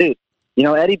haven't, dude.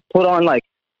 Eddie put on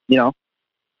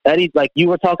Eddie, you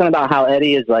were talking about how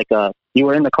Eddie is you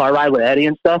were in the car ride with Eddie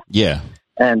and stuff. Yeah.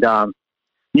 And,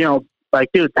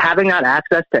 dude, having that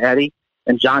access to Eddie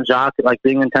and John Jock,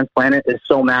 being Intense Planet is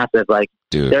so massive.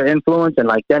 Dude. Their influence and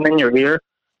them in your ear,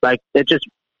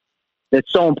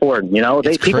 it's so important.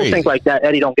 People think that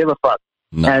Eddie don't give a fuck.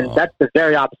 No. And that's the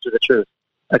very opposite of the truth.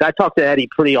 I talk to Eddie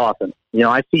pretty often.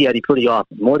 I see Eddie pretty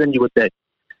often, more than you would think.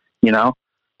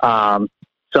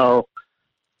 So,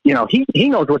 he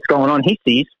knows what's going on. He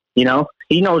sees. He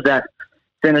knows that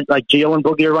Gio and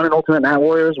Boogie are running Ultimate Mat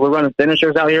Warriors. We're running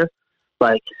Finishers out here.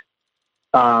 We're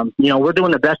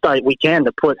doing the best we can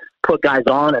to put guys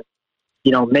on and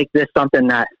make this something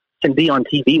that can be on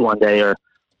TV one day, or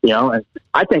and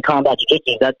I think Combat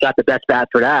Jiu-Jitsu that's got the best bat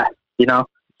for that.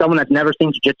 Someone that's never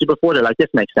seen jiu-jitsu before, they're like, this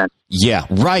makes sense. Yeah,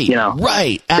 right.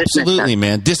 Right. Absolutely,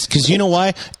 man. Because you know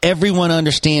why? Everyone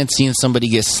understands seeing somebody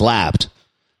get slapped.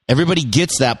 Everybody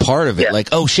gets that part of it. Yeah.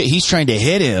 Oh shit, he's trying to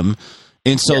hit him,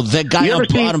 and so that guy on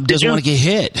bottom doesn't want to get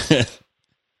hit.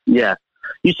 Yeah.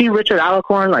 You see Richard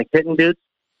Alicorn hitting dudes?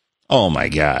 Oh my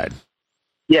god.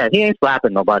 Yeah, he ain't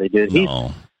slapping nobody, dude.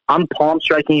 No. I'm palm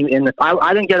striking you in the.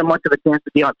 I didn't get much of a chance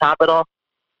to be on top at all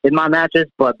in my matches,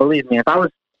 but believe me, if I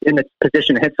was in the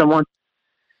position to hit someone,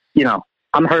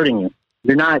 I'm hurting you.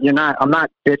 I'm not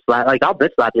bitch slap. I'll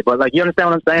bitch slap you, but you understand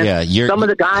what I'm saying? Yeah. Some of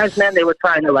the guys, man, they were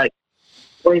trying to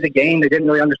play the game. They didn't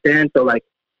really understand. So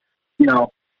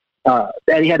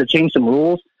Eddie had to change some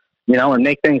rules, and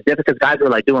make things different because guys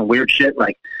were doing weird shit,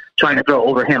 trying to throw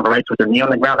overhand rights with their knee on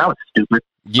the ground. That was stupid.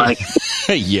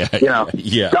 Yeah. Dumb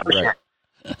shit,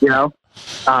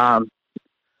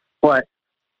 but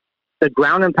the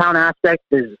ground and pound aspect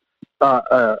is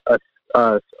for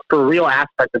real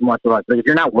aspect of martial arts. If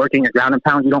you're not working at ground and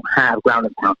pound, you don't have ground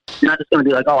and pound. You're not just going to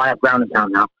be I have ground and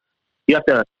pound now. You have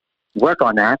to work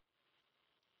on that.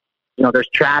 There's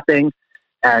trapping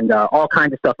and all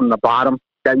kinds of stuff from the bottom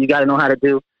that you got to know how to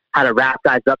do, how to wrap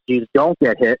guys up so you don't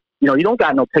get hit. You don't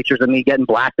got no pictures of me getting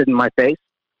blasted in my face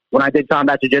when I did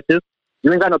combat jiu-jitsu.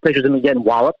 You ain't got no pictures of me getting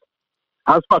walloped.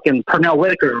 I was fucking Pernell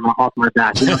Whitaker off my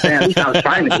back. You know what I'm saying? At least I was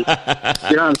trying to be.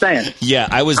 You know what I'm saying? Yeah,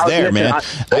 I was there, man.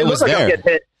 I was there. I'm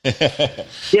getting hit.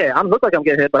 Yeah, I look like I'm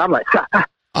getting hit, but I'm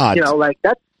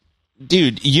that's...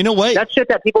 Dude, you know what? That's shit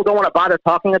that people don't want to bother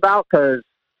talking about because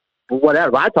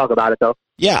whatever. I talk about it, though.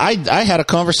 Yeah, I had a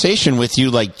conversation with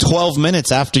you 12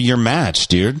 minutes after your match,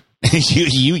 dude.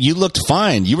 You looked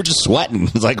fine. You were just sweating.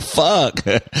 It's fuck.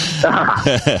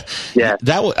 Yeah.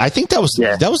 I think that was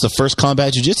the first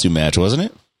combat jiu-jitsu match, wasn't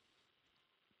it?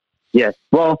 Yeah.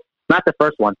 Well, not the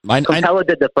first one. Capella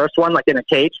did the first one in a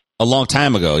cage. A long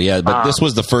time ago, yeah. But this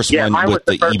was the first one with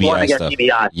the EBI stuff.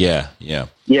 EBI.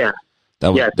 Yeah.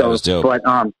 That was dope. But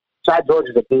Chad George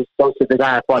is a beast. So the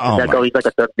guy I fought he's like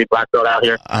a third-degree black belt out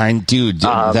here. Dude,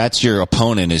 that's your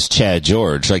opponent is Chad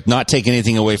George. Like, not taking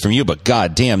anything away from you, but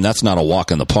goddamn, that's not a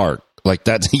walk in the park. Like,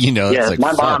 that's, that's like,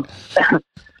 my mom.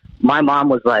 My mom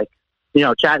was like,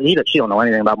 Chad. She don't know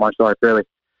anything about martial arts really.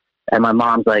 And my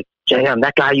mom's like, JM,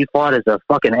 that guy you fought is a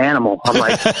fucking animal. I'm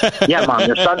like, yeah, Mom,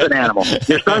 your son's an animal.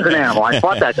 Your son's an animal. I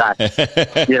fought that guy.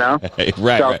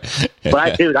 Right.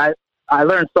 But I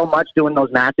learned so much doing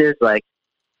those matches. Like,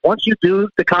 once you do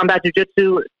the combat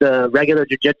jiu-jitsu, the regular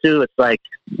jiu-jitsu, it's like,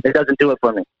 it doesn't do it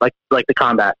for me. Like the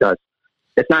combat does.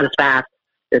 It's not as fast.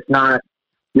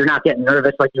 You're not getting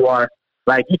nervous like you are.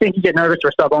 Like, you think you get nervous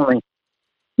for sub only.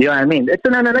 You know what I mean? It's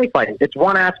an MMA fight. It's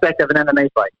one aspect of an MMA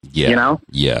fight. Yeah.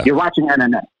 Yeah. You're watching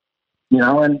MMA.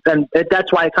 And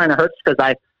that's why it kind of hurts because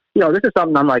this is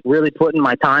something I'm like really putting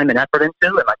my time and effort into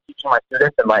and like teaching my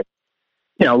students and like,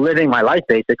 living my life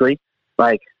basically,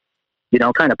 like,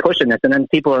 kind of pushing this. And then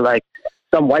people are like,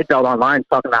 some white belt online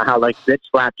talking about how like bitch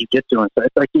slap jiu-jitsu. And so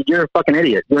it's like, you're a fucking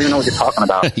idiot. You don't even know what you're talking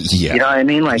about. Yeah. You know what I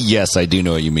mean? Like, yes, I do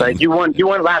know what you mean. Like you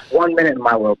wouldn't last 1 minute in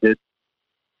my world, dude.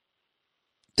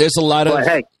 There's a lot of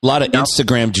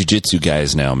Instagram jiu-jitsu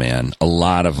guys now, man. A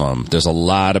lot of them. There's a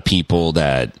lot of people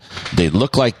that they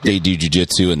look like they do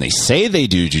jiu-jitsu and they say they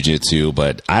do jiu-jitsu,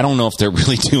 but I don't know if they're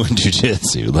really doing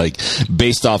jiu-jitsu. Like,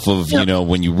 based off of,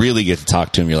 when you really get to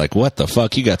talk to them, you're like, what the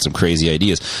fuck? You got some crazy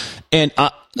ideas. And,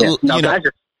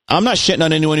 I'm not shitting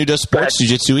on anyone who does sports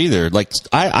jiu-jitsu either. Like,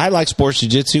 I like sports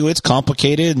jiu-jitsu. It's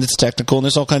complicated and it's technical and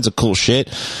there's all kinds of cool shit.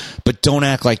 But don't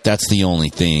act like that's the only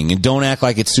thing. And don't act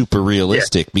like it's super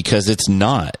realistic because it's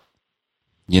not.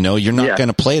 You're not going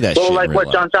to play that shit. Well, like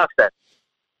what John Jock said.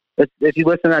 If you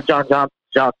listen to that John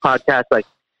Jock podcast, like,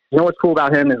 what's cool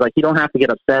about him is, like, you don't have to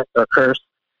get upset or curse.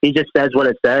 He just says what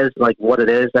it says, like, what it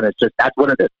is, and it's just, that's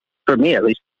what it is. For me, at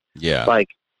least. Yeah. Like,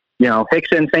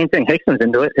 Hickson, same thing. Hickson's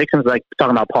into it. Hickson's like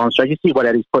talking about palm strike. You see what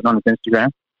Eddie's putting on his Instagram.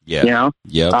 Yeah.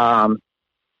 Yeah.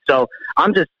 So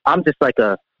I'm just like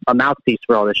a mouthpiece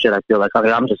for all this shit. I feel like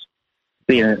I'm just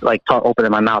being like opening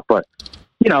my mouth, but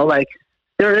like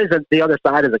there is the other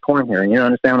side of the coin here. You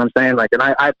understand what I'm saying? Like, and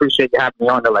I appreciate you having me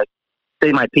on to like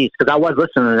say my piece because I was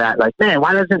listening to that. Like, man,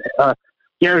 why doesn't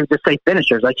Gary just say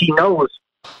finishers? Like, he knows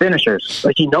finishers.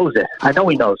 Like, he knows it. I know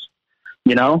he knows.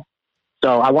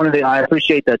 So I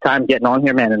appreciate the time getting on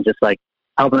here, man, and just like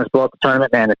helping us blow up the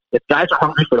tournament, man. If guys are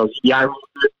hungry for those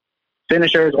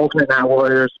finishers, Ultimate Mat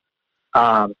Warriors,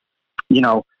 bullpen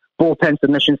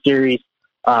submission series,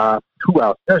 who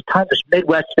else? There's tons of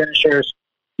Midwest finishers,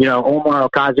 Omar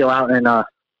Ocasio out in,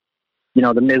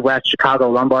 the Midwest,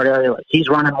 Chicago, Lombard area. Like, he's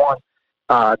running one.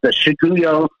 The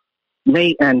Shiguyo,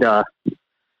 Nate and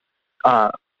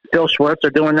Phil Schwartz are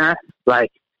doing that.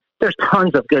 Like, there's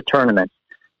tons of good tournaments.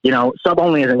 Sub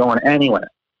only isn't going anywhere.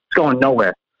 It's going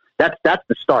nowhere. That's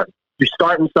the start. You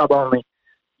start in sub only,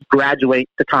 graduate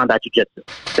to combat jiu-jitsu.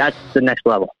 That's the next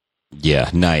level. Yeah,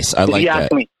 nice. I like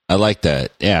that. I like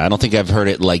that. Yeah, I don't think I've heard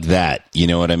it like that. You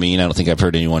know what I mean? I don't think I've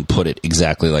heard anyone put it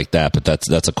exactly like that, but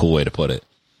that's a cool way to put it.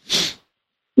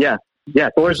 Yeah.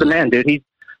 Thor's the man, dude. He's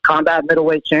combat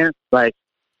middleweight champ. Like,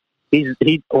 how are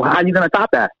you going to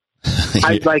top that?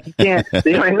 You can't.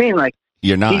 You know what I mean? Like,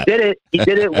 you're not. He did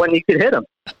it when you could hit him.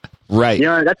 Right.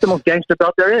 That's the most gangster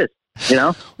belt there is.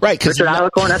 Right. Richard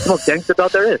Alicorn, that's the most gangster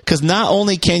belt there is. Because not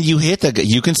only can you hit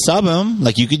you can sub him.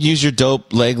 Like, you could use your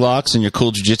dope leg locks and your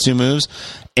cool jiu-jitsu moves,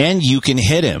 and you can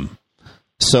hit him.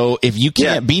 So if you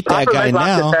can't beat that guy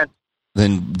now,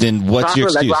 then what's your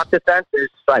excuse? Leg lock defense is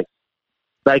strike.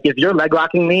 Like, if you're leg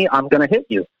locking me, I'm going to hit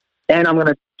you, and I'm going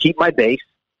to keep my base,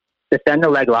 defend the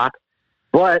leg lock,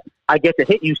 but I get to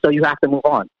hit you, so you have to move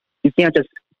on. You can't just,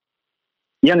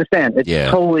 you understand? It's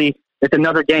it's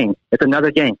another game. It's another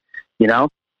game,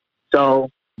 So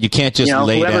you can't just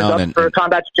lay down up for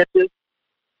combat jiu-jitsu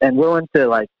and willing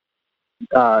to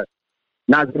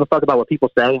not give a fuck about what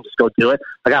people say and just go do it.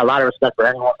 I got a lot of respect for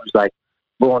anyone who's like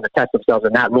willing to test themselves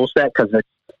in that rule set because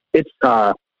it's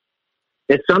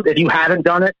something. If you haven't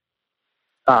done it,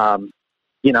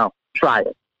 try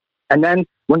it. And then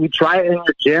when you try it in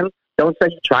your gym, don't say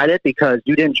you tried it because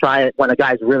you didn't try it when a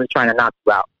guy's really trying to knock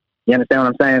you out. You understand what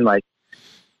I'm saying? Like,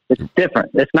 it's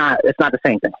different. It's not the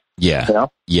same thing. Yeah.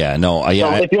 Yeah. No.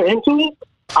 So if you're into it,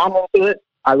 I'm into it.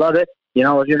 I love it.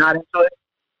 If you're not into it,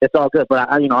 it's all good. But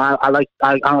I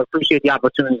appreciate the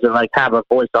opportunity to like have a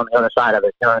voice on the other side of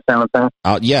it. You know what I'm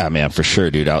saying? Yeah, man, for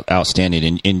sure, dude.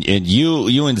 Outstanding. And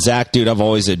you and Zach, dude, I've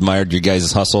always admired your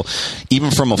guys' hustle,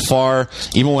 even from afar.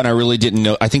 Even when I really didn't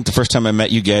know. I think the first time I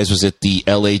met you guys was at the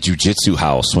LA Jiu-Jitsu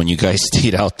house when you guys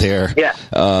stayed out there.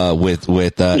 Yeah. With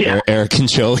Eric and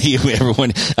Joey.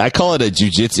 Everyone, I call it a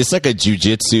jiu-jitsu. It's like a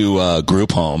jiu-jitsu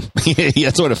group home.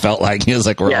 That's what it felt like. It was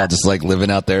like we're all just like living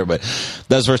out there. But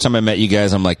that was the first time I met you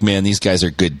guys. I'm like, man, these guys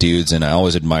are good dudes, and I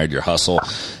always admired your hustle.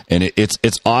 And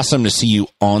it's awesome to see you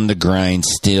on the grind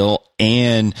still,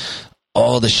 and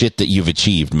all the shit that you've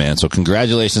achieved, man. So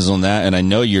congratulations on that. And I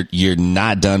know you're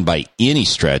not done by any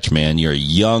stretch, man. You're a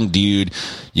young dude.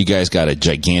 You guys got a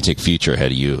gigantic future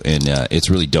ahead of you, and it's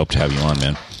really dope to have you on,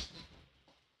 man.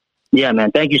 Yeah,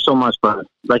 man. Thank you so much, brother.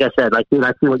 Like I said, like, dude,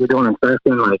 I see what you're doing in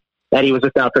person. Like, Eddie was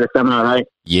just out for the seminar, right?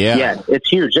 Yeah. Yeah, it's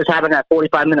huge. Just having that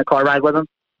 45-minute car ride with him,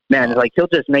 man, like, he'll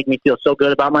just make me feel so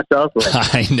good about myself.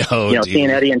 Like, I know, you know, dude. seeing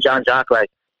Eddie and John Jock, like,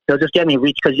 he'll just get me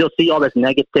reached, because you'll see all this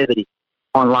negativity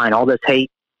online, all this hate.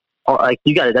 Like,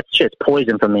 you got it. That shit's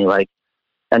poison for me. Like,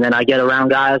 and then I get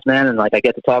around guys, man, and like I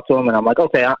get to talk to them, and I'm like,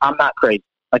 okay, I'm not crazy.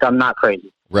 Like, I'm not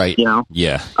crazy. Right. You know?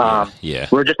 Yeah. Yeah.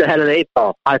 We're just ahead of the eight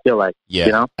ball, I feel like. Yeah.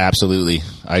 You know? Absolutely.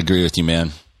 I agree with you,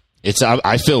 man.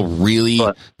 I feel really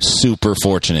super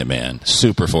fortunate, man.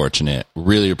 Super fortunate.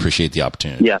 Really appreciate the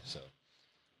opportunity. Yeah. So,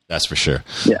 that's for sure.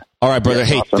 Yeah. All right, brother. Yeah,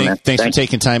 hey, awesome, thanks for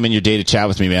taking time in your day to chat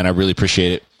with me, man. I really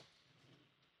appreciate it.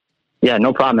 Yeah,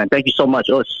 no problem, man. Thank you so much.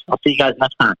 I'll see you guys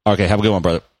next time. Okay, have a good one,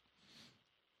 brother.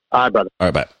 All right, brother.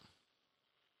 All right, bye.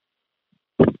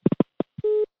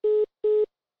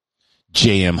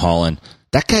 J.M. Holland.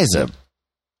 That guy's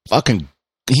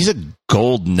he's a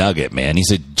gold nugget, man.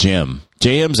 He's a gem.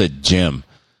 J.M.'s a gem.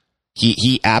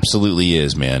 He absolutely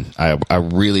is, man. I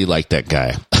really like that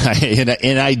guy.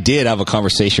 and I did have a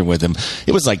conversation with him.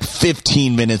 It was like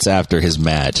 15 minutes after his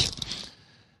match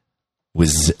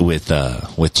with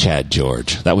Chad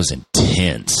George. That was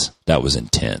intense. That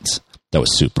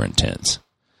was super intense.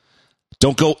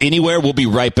 Don't go anywhere. We'll be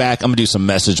right back. I'm going to do some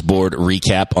message board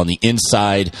recap on the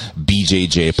Inside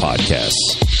BJJ podcast.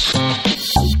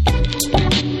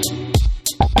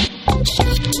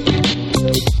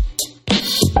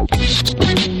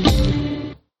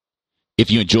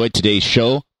 If you enjoyed today's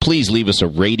show, please leave us a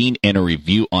rating and a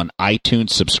review on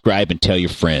iTunes. Subscribe and tell your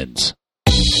friends.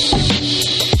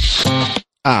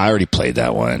 I already played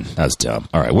that one. That's dumb.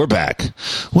 All right, we're back.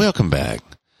 Welcome back.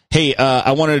 Hey,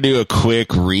 I wanted to do a quick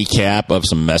recap of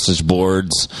some message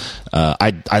boards.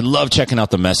 I love checking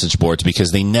out the message boards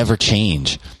because they never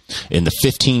change. In the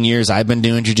 15 years I've been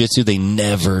doing jiu-jitsu, they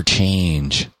never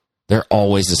change. They're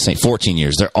always the same. 14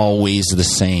 years, they're always the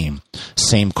same.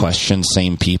 Same questions,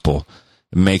 same people.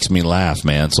 It makes me laugh,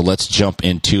 man. So let's jump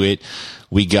into it.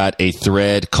 We got a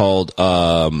thread called...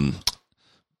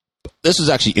 this is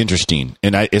actually interesting,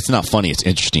 and it's not funny, it's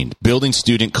interesting. Building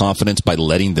student confidence by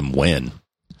letting them win.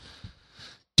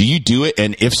 Do you do it?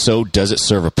 And if so, does it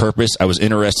serve a purpose? I was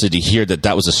interested to hear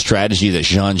that was a strategy that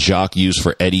Jean-Jacques used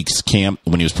for Eddie's camp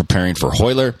when he was preparing for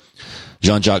Hoyler.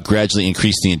 Jean-Jacques gradually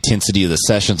increased the intensity of the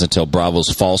sessions until Bravo's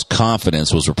false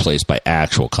confidence was replaced by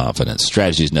actual confidence.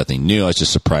 Strategy is nothing new. I was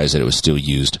just surprised that it was still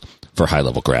used for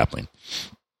high-level grappling.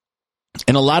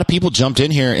 And a lot of people jumped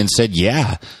in here and said,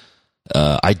 yeah,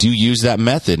 I do use that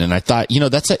method. And I thought,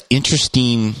 that's an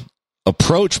interesting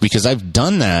approach because I've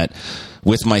done that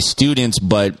with my students,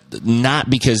 but not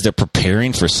because they're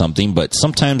preparing for something, but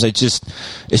sometimes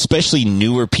especially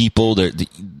newer people,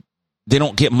 they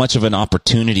don't get much of an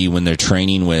opportunity when they're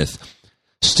training with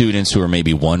students who are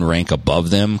maybe one rank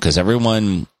above them, because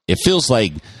it feels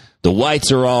like the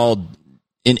whites are all,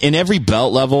 in every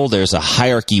belt level, there's a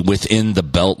hierarchy within the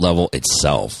belt level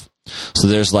itself. So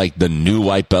there's like the new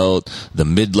white belt, the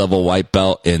mid-level white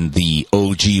belt, and the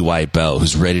OG white belt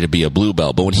who's ready to be a blue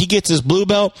belt. But when he gets his blue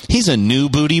belt, he's a new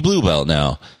booty blue belt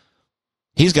now.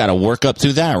 He's got to work up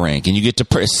through that rank. And you get to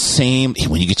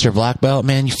when you get your black belt,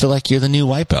 man, you feel like you're the new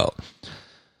white belt.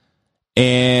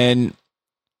 And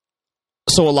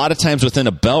so a lot of times within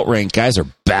a belt rank, guys are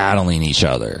battling each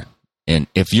other. And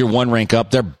if you're one rank up,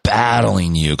 they're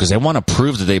battling you because they want to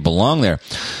prove that they belong there.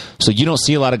 So you don't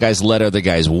see a lot of guys let other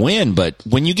guys win. But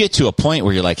when you get to a point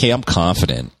where you're like, hey, I'm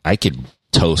confident, I could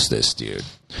toast this dude.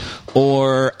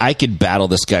 Or I could battle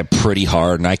this guy pretty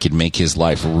hard and I could make his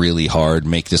life really hard,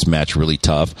 make this match really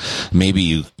tough. Maybe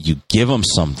you give them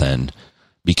something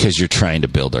because you're trying to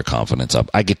build their confidence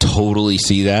up. I could totally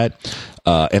see that.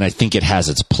 And I think it has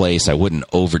its place. I wouldn't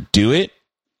overdo it.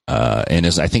 And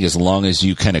I think as long as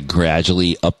you kind of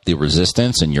gradually up the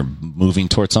resistance and you're moving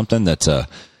towards something, it's a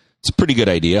pretty good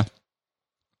idea.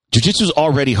 Jiu-jitsu is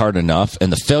already hard enough,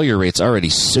 and the failure rate's already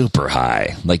super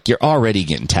high. Like, you're already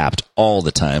getting tapped all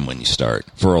the time when you start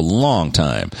for a long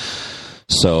time.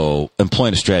 So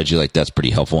employing a strategy like that's pretty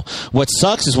helpful. What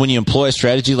sucks is when you employ a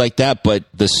strategy like that, but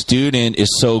the student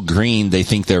is so green they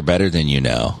think they're better than you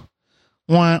now.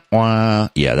 Wah, wah.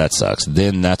 Yeah, that sucks.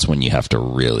 Then that's when you have to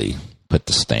really put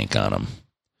the stank on them.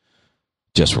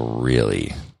 Just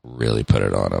really, really put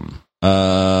it on them.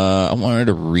 I wanted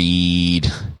to read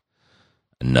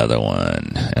another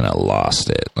one, and I lost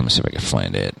it. Let me see if I can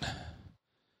find it.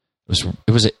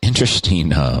 It was an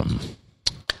interesting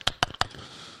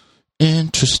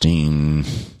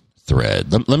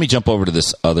thread. Let me jump over to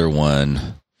this other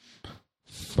one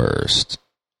first.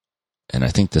 And I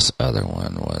think this other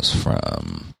one was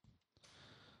from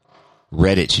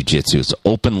Reddit Jiu-Jitsu. It's an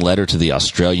open letter to the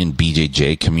Australian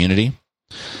BJJ community.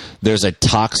 There's a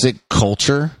toxic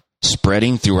culture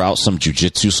spreading throughout some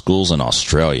jiu-jitsu schools in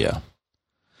Australia.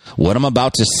 What I'm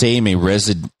about to say may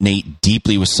resonate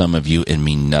deeply with some of you and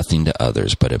mean nothing to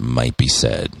others, but it might be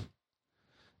said.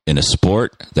 In a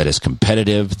sport that is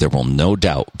competitive, there will no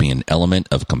doubt be an element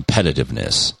of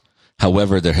competitiveness.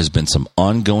 However, there has been some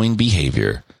ongoing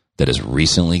behavior that has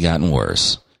recently gotten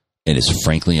worse and is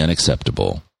frankly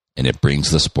unacceptable, and it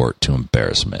brings the sport to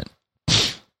embarrassment.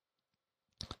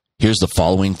 Here's the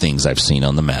following things I've seen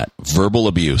on the mat. Verbal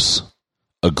abuse,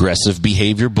 aggressive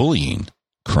behavior, bullying,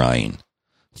 crying,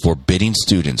 forbidding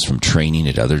students from training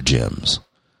at other gyms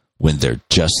when they're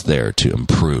just there to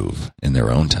improve in their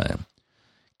own time.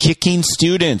 Kicking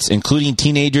students, including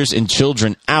teenagers and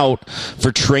children, out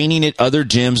for training at other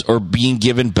gyms or being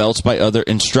given belts by other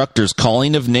instructors.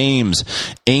 Calling of names,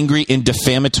 angry and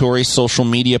defamatory social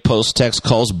media posts, text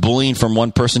calls, bullying from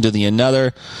one person to the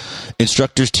another.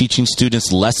 Instructors teaching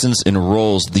students lessons and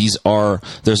roles.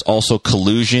 There's also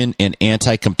collusion and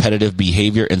anti-competitive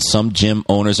behavior, and some gym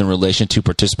owners in relation to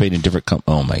participate in different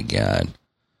oh my God.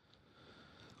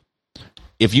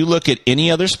 If you look at any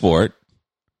other sport,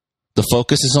 the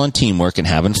focus is on teamwork and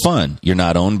having fun. You're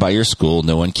not owned by your school.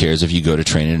 No one cares if you go to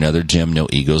train in another gym. No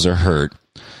egos are hurt.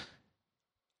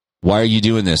 Why are you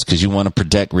doing this? Because you want to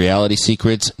protect reality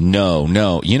secrets?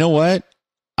 No. You know what?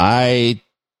 I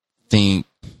think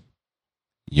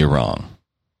you're wrong.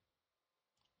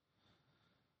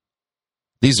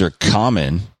 These are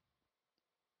common.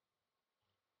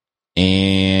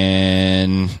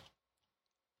 And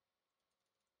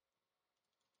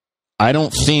I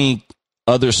don't think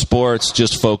other sports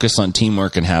just focus on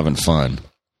teamwork and having fun.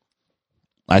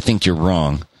 I think you're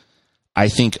wrong. I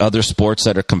think other sports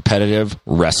that are competitive,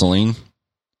 wrestling,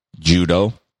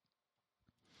 judo,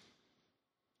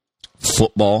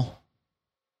 football,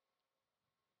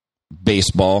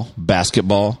 baseball,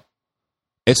 basketball,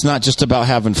 it's not just about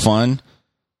having fun.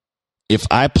 If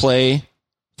I play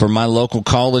for my local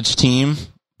college team,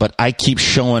 but I keep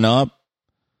showing up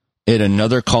at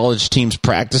another college team's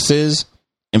practices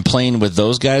and playing with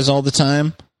those guys all the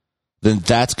time, then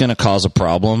that's going to cause a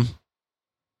problem.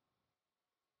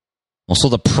 Well, so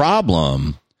the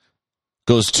problem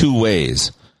goes two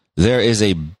ways. There's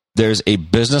a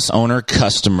business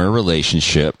owner-customer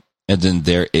relationship, and then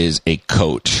there is a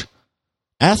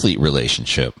coach-athlete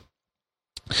relationship.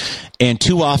 And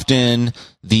too often,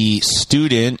 the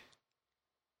student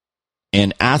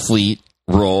and athlete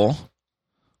role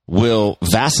will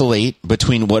vacillate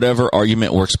between whatever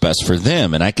argument works best for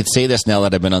them. And I could say this now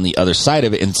that I've been on the other side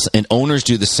of it, and owners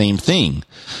do the same thing.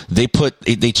 They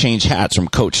change hats from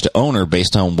coach to owner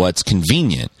based on what's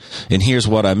convenient. And here's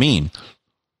what I mean.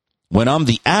 When I'm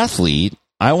the athlete,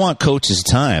 I want coach's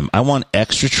time. I want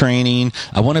extra training.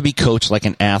 I want to be coached like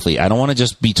an athlete. I don't want to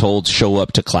just be told show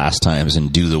up to class times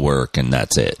and do the work and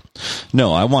that's it.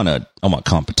 No, I want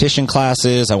competition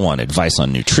classes. I want advice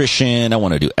on nutrition. I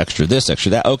want to do extra this,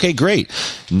 extra that. Okay, great.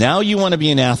 Now you want to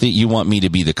be an athlete. You want me to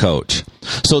be the coach.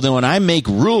 So then when I make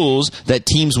rules that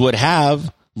teams would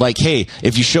have, like, hey,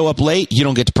 if you show up late, you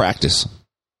don't get to practice.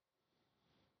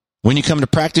 When you come to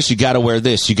practice, you got to wear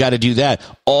this. You got to do that.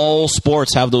 All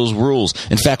sports have those rules.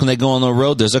 In fact, when they go on the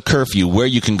road, there's a curfew, where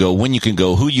you can go, when you can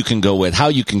go, who you can go with, how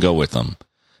you can go with them.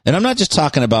 And I'm not just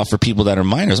talking about for people that are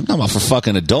minors. I'm talking about for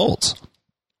fucking adults.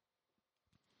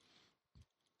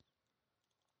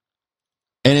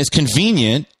 And it's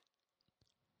convenient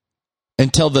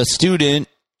until the student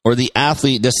or the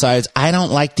athlete decides, I don't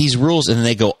like these rules. And then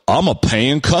they go, I'm a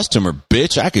paying customer,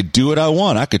 bitch. I could do what I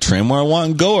want. I could train where I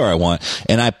want and go where I want.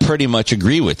 And I pretty much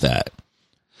agree with that.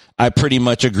 I pretty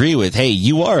much agree with, hey,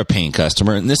 you are a paying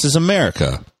customer and this is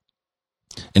America.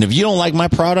 And if you don't like my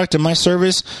product and my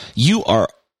service, you are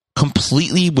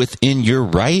completely within your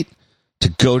right to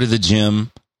go to the gym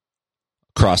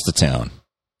across the town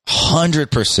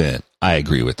 100%. I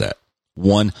agree with that.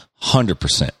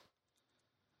 100%.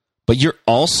 But you're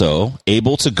also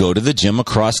able to go to the gym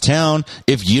across town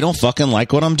if you don't fucking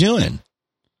like what I'm doing.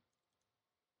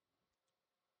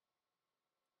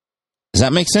 Does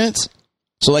that make sense?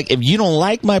 So, like, if you don't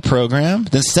like my program,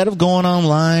 then instead of going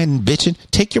online and bitching,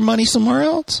 take your money somewhere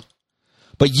else.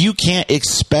 But you can't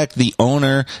expect the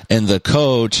owner and the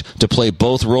coach to play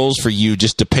both roles for you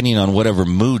just depending on whatever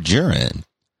mood you're in.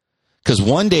 Because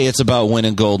one day it's about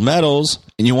winning gold medals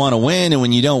and you want to win. And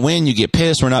when you don't win, you get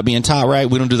pissed. We're not being taught right.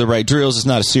 We don't do the right drills. It's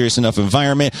not a serious enough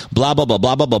environment. Blah, blah, blah,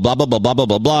 blah, blah, blah, blah, blah, blah, blah, blah,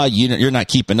 blah, blah. You're not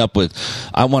keeping up with,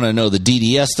 I want to know the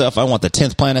DDS stuff. I want the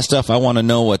 10th planet stuff. I want to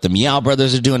know what the Meow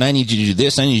Brothers are doing. I need you to do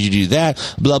this. I need you to do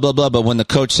that. Blah, blah, blah. But when the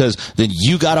coach says, then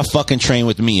you got to fucking train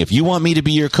with me. If you want me to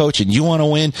be your coach and you want to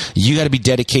win, you got to be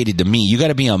dedicated to me. You got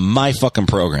to be on my fucking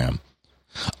program.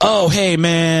 Oh, hey,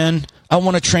 man. I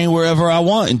want to train wherever I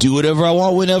want and do whatever I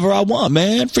want whenever I want,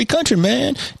 man. Free country,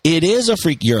 man. It is a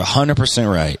freak. You're 100%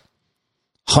 right.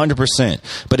 100%.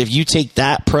 But if you take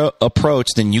that approach,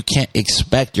 then you can't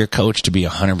expect your coach to be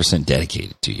 100%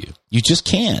 dedicated to you. You just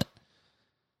can't.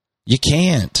 You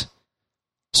can't.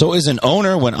 So as an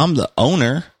owner, when I'm the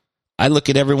owner, I look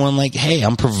at everyone like, hey,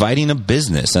 I'm providing a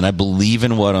business and I believe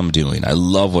in what I'm doing. I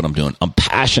love what I'm doing. I'm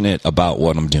passionate about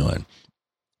what I'm doing.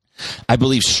 I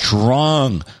believe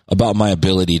strong about my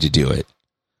ability to do it.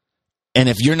 And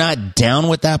if you're not down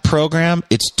with that program,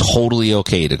 it's totally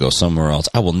okay to go somewhere else.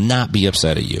 I will not be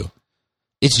upset at you.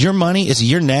 It's your money. It's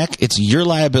your neck. It's your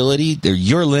liability. They're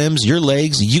your limbs, your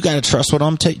legs. You got to trust what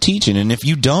I'm teaching. And if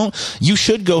you don't, you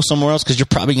should go somewhere else because you're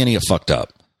probably going to get fucked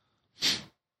up.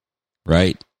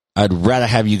 Right? I'd rather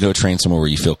have you go train somewhere where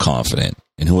you feel confident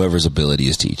in whoever's ability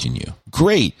is teaching you.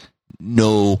 Great.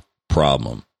 No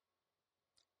problem.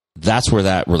 That's where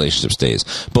that relationship stays.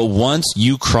 But once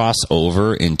you cross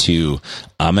over into,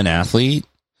 I'm an athlete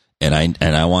and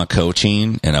I want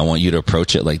coaching and I want you to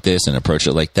approach it like this and approach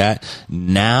it like that,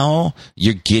 now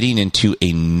you're getting into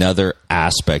another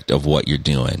aspect of what you're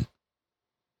doing.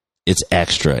 It's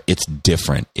extra. It's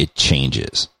different. It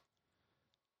changes.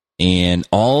 And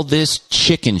all this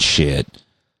chicken shit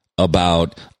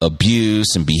about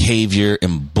abuse and behavior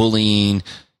and bullying,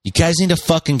 you guys need to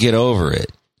fucking get over it.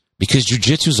 Because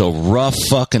jiu-jitsu is a rough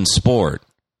fucking sport.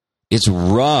 It's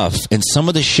rough. And some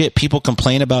of the shit people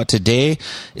complain about today,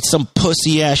 it's some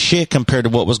pussy ass shit compared to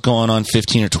what was going on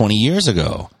 15 or 20 years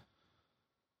ago.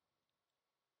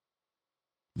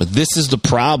 But this is the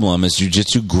problem. As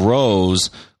jiu-jitsu grows,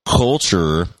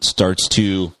 culture starts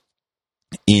to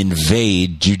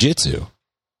invade jiu-jitsu.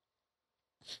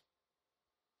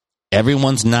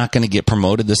 Everyone's not going to get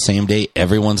promoted the same day.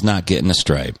 Everyone's not getting a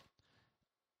stripe.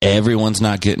 Everyone's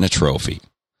not getting a trophy.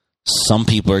 Some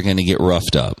people are going to get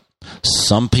roughed up.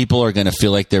 Some people are going to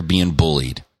feel like they're being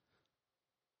bullied.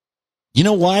 You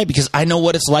know why? Because I know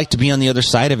what it's like to be on the other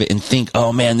side of it and think,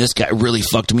 oh man, this guy really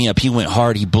fucked me up. He went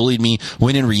hard. He bullied me.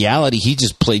 When in reality, he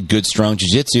just played good, strong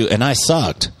jiu-jitsu and I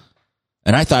sucked.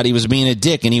 And I thought he was being a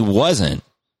dick and he wasn't.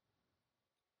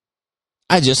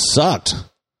 I just sucked.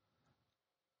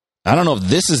 I don't know if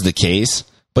this is the case.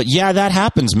 But yeah, that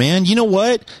happens, man. You know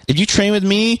what? If you train with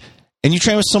me and you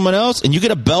train with someone else and you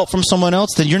get a belt from someone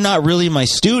else, then you're not really my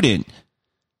student.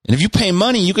 And if you pay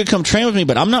money, you could come train with me,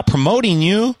 but I'm not promoting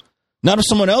you. Not if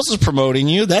someone else is promoting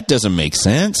you. That doesn't make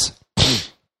sense.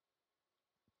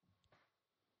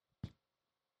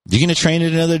 You're going to train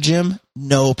at another gym?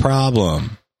 No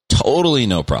problem. Totally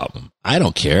no problem. I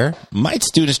don't care. My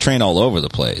students train all over the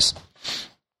place.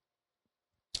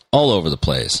 All over the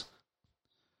place.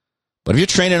 But if you're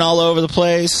training all over the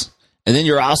place and then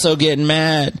you're also getting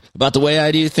mad about the way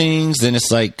I do things, then it's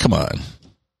like, come on.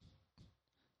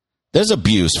 There's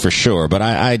abuse for sure, but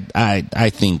I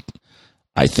think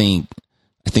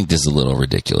this is a little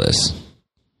ridiculous.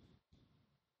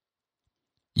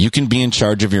 You can be in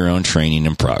charge of your own training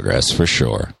and progress for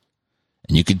sure.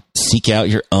 And you could seek out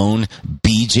your own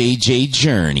BJJ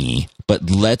journey,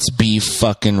 but let's be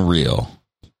fucking real.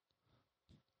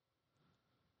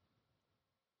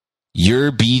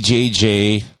 Your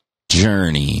BJJ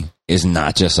journey is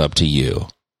not just up to you.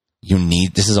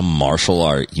 This is a martial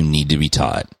art you need to be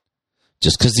taught.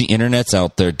 Just because the internet's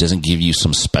out there doesn't give you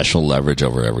some special leverage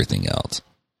over everything else.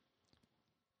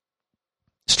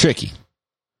 It's tricky.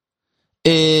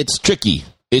 It's tricky.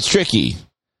 It's tricky.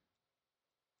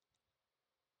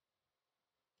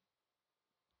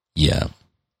 Yeah,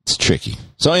 it's tricky.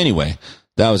 So anyway,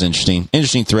 that was interesting.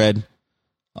 Interesting thread.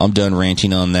 I'm done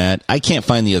ranting on that. I can't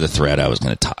find the other thread I was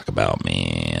going to talk about,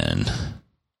 man.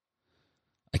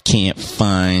 I can't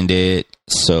find it,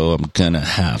 so I'm going to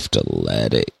have to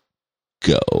let it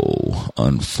go,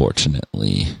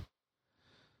 unfortunately.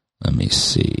 Let me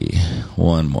see.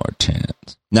 One more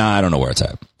chance. Nah, I don't know where it's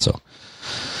at. So,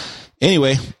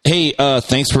 anyway, hey,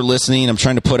 thanks for listening. I'm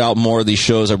trying to put out more of these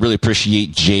shows. I really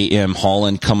appreciate J.M.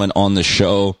 Holland coming on the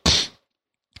show.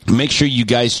 Make sure you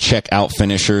guys check out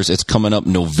Finishers. It's coming up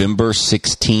November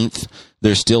 16th.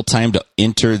 There's still time to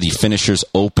enter the Finishers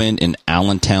Open in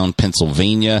Allentown,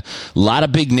 Pennsylvania. A lot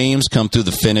of big names come through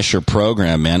the Finisher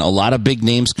program, man. A lot of big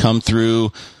names come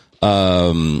through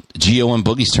Gio and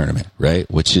Boogie's tournament, right?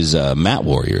 Which is Mat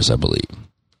Warriors, I believe.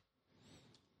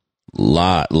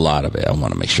 Lot of it. I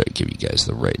want to make sure I give you guys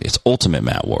the right. It's Ultimate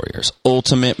Mat Warriors.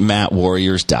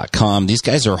 UltimateMatWarriors.com. These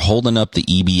guys are holding up the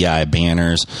EBI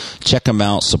banners. Check them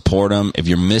out. Support them. If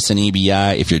you're missing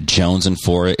EBI, if you're jonesing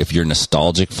for it, if you're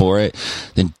nostalgic for it,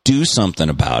 then do something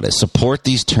about it. Support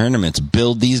these tournaments.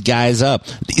 Build these guys up.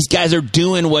 These guys are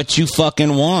doing what you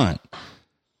fucking want.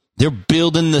 They're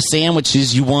building the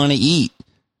sandwiches you want to eat.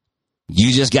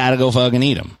 You just got to go fucking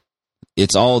eat them.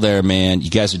 It's all there, man. You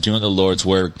guys are doing the Lord's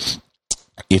work.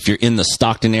 If you're in the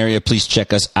Stockton area, please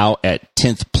check us out at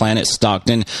 10th Planet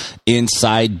Stockton,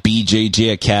 Inside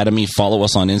BJJ Academy. Follow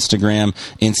us on Instagram,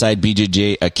 Inside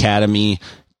BJJ Academy,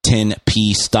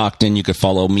 10P Stockton. You can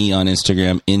follow me on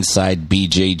Instagram, Inside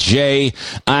BJJ.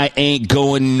 I ain't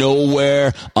going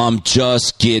nowhere. I'm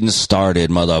just getting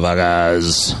started,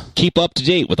 motherfuckers. Keep up to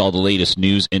date with all the latest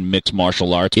news in mixed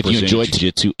martial arts. If you enjoy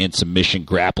jiu-jitsu and submission,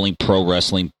 grappling, pro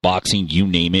wrestling, boxing, you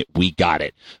name it, we got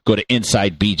it. Go to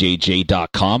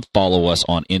InsideBJJ.com. Follow us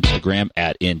on Instagram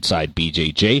at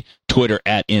InsideBJJ, Twitter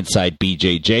at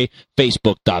InsideBJJ,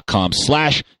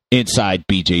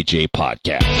 Facebook.com/InsideBJJ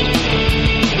Podcast.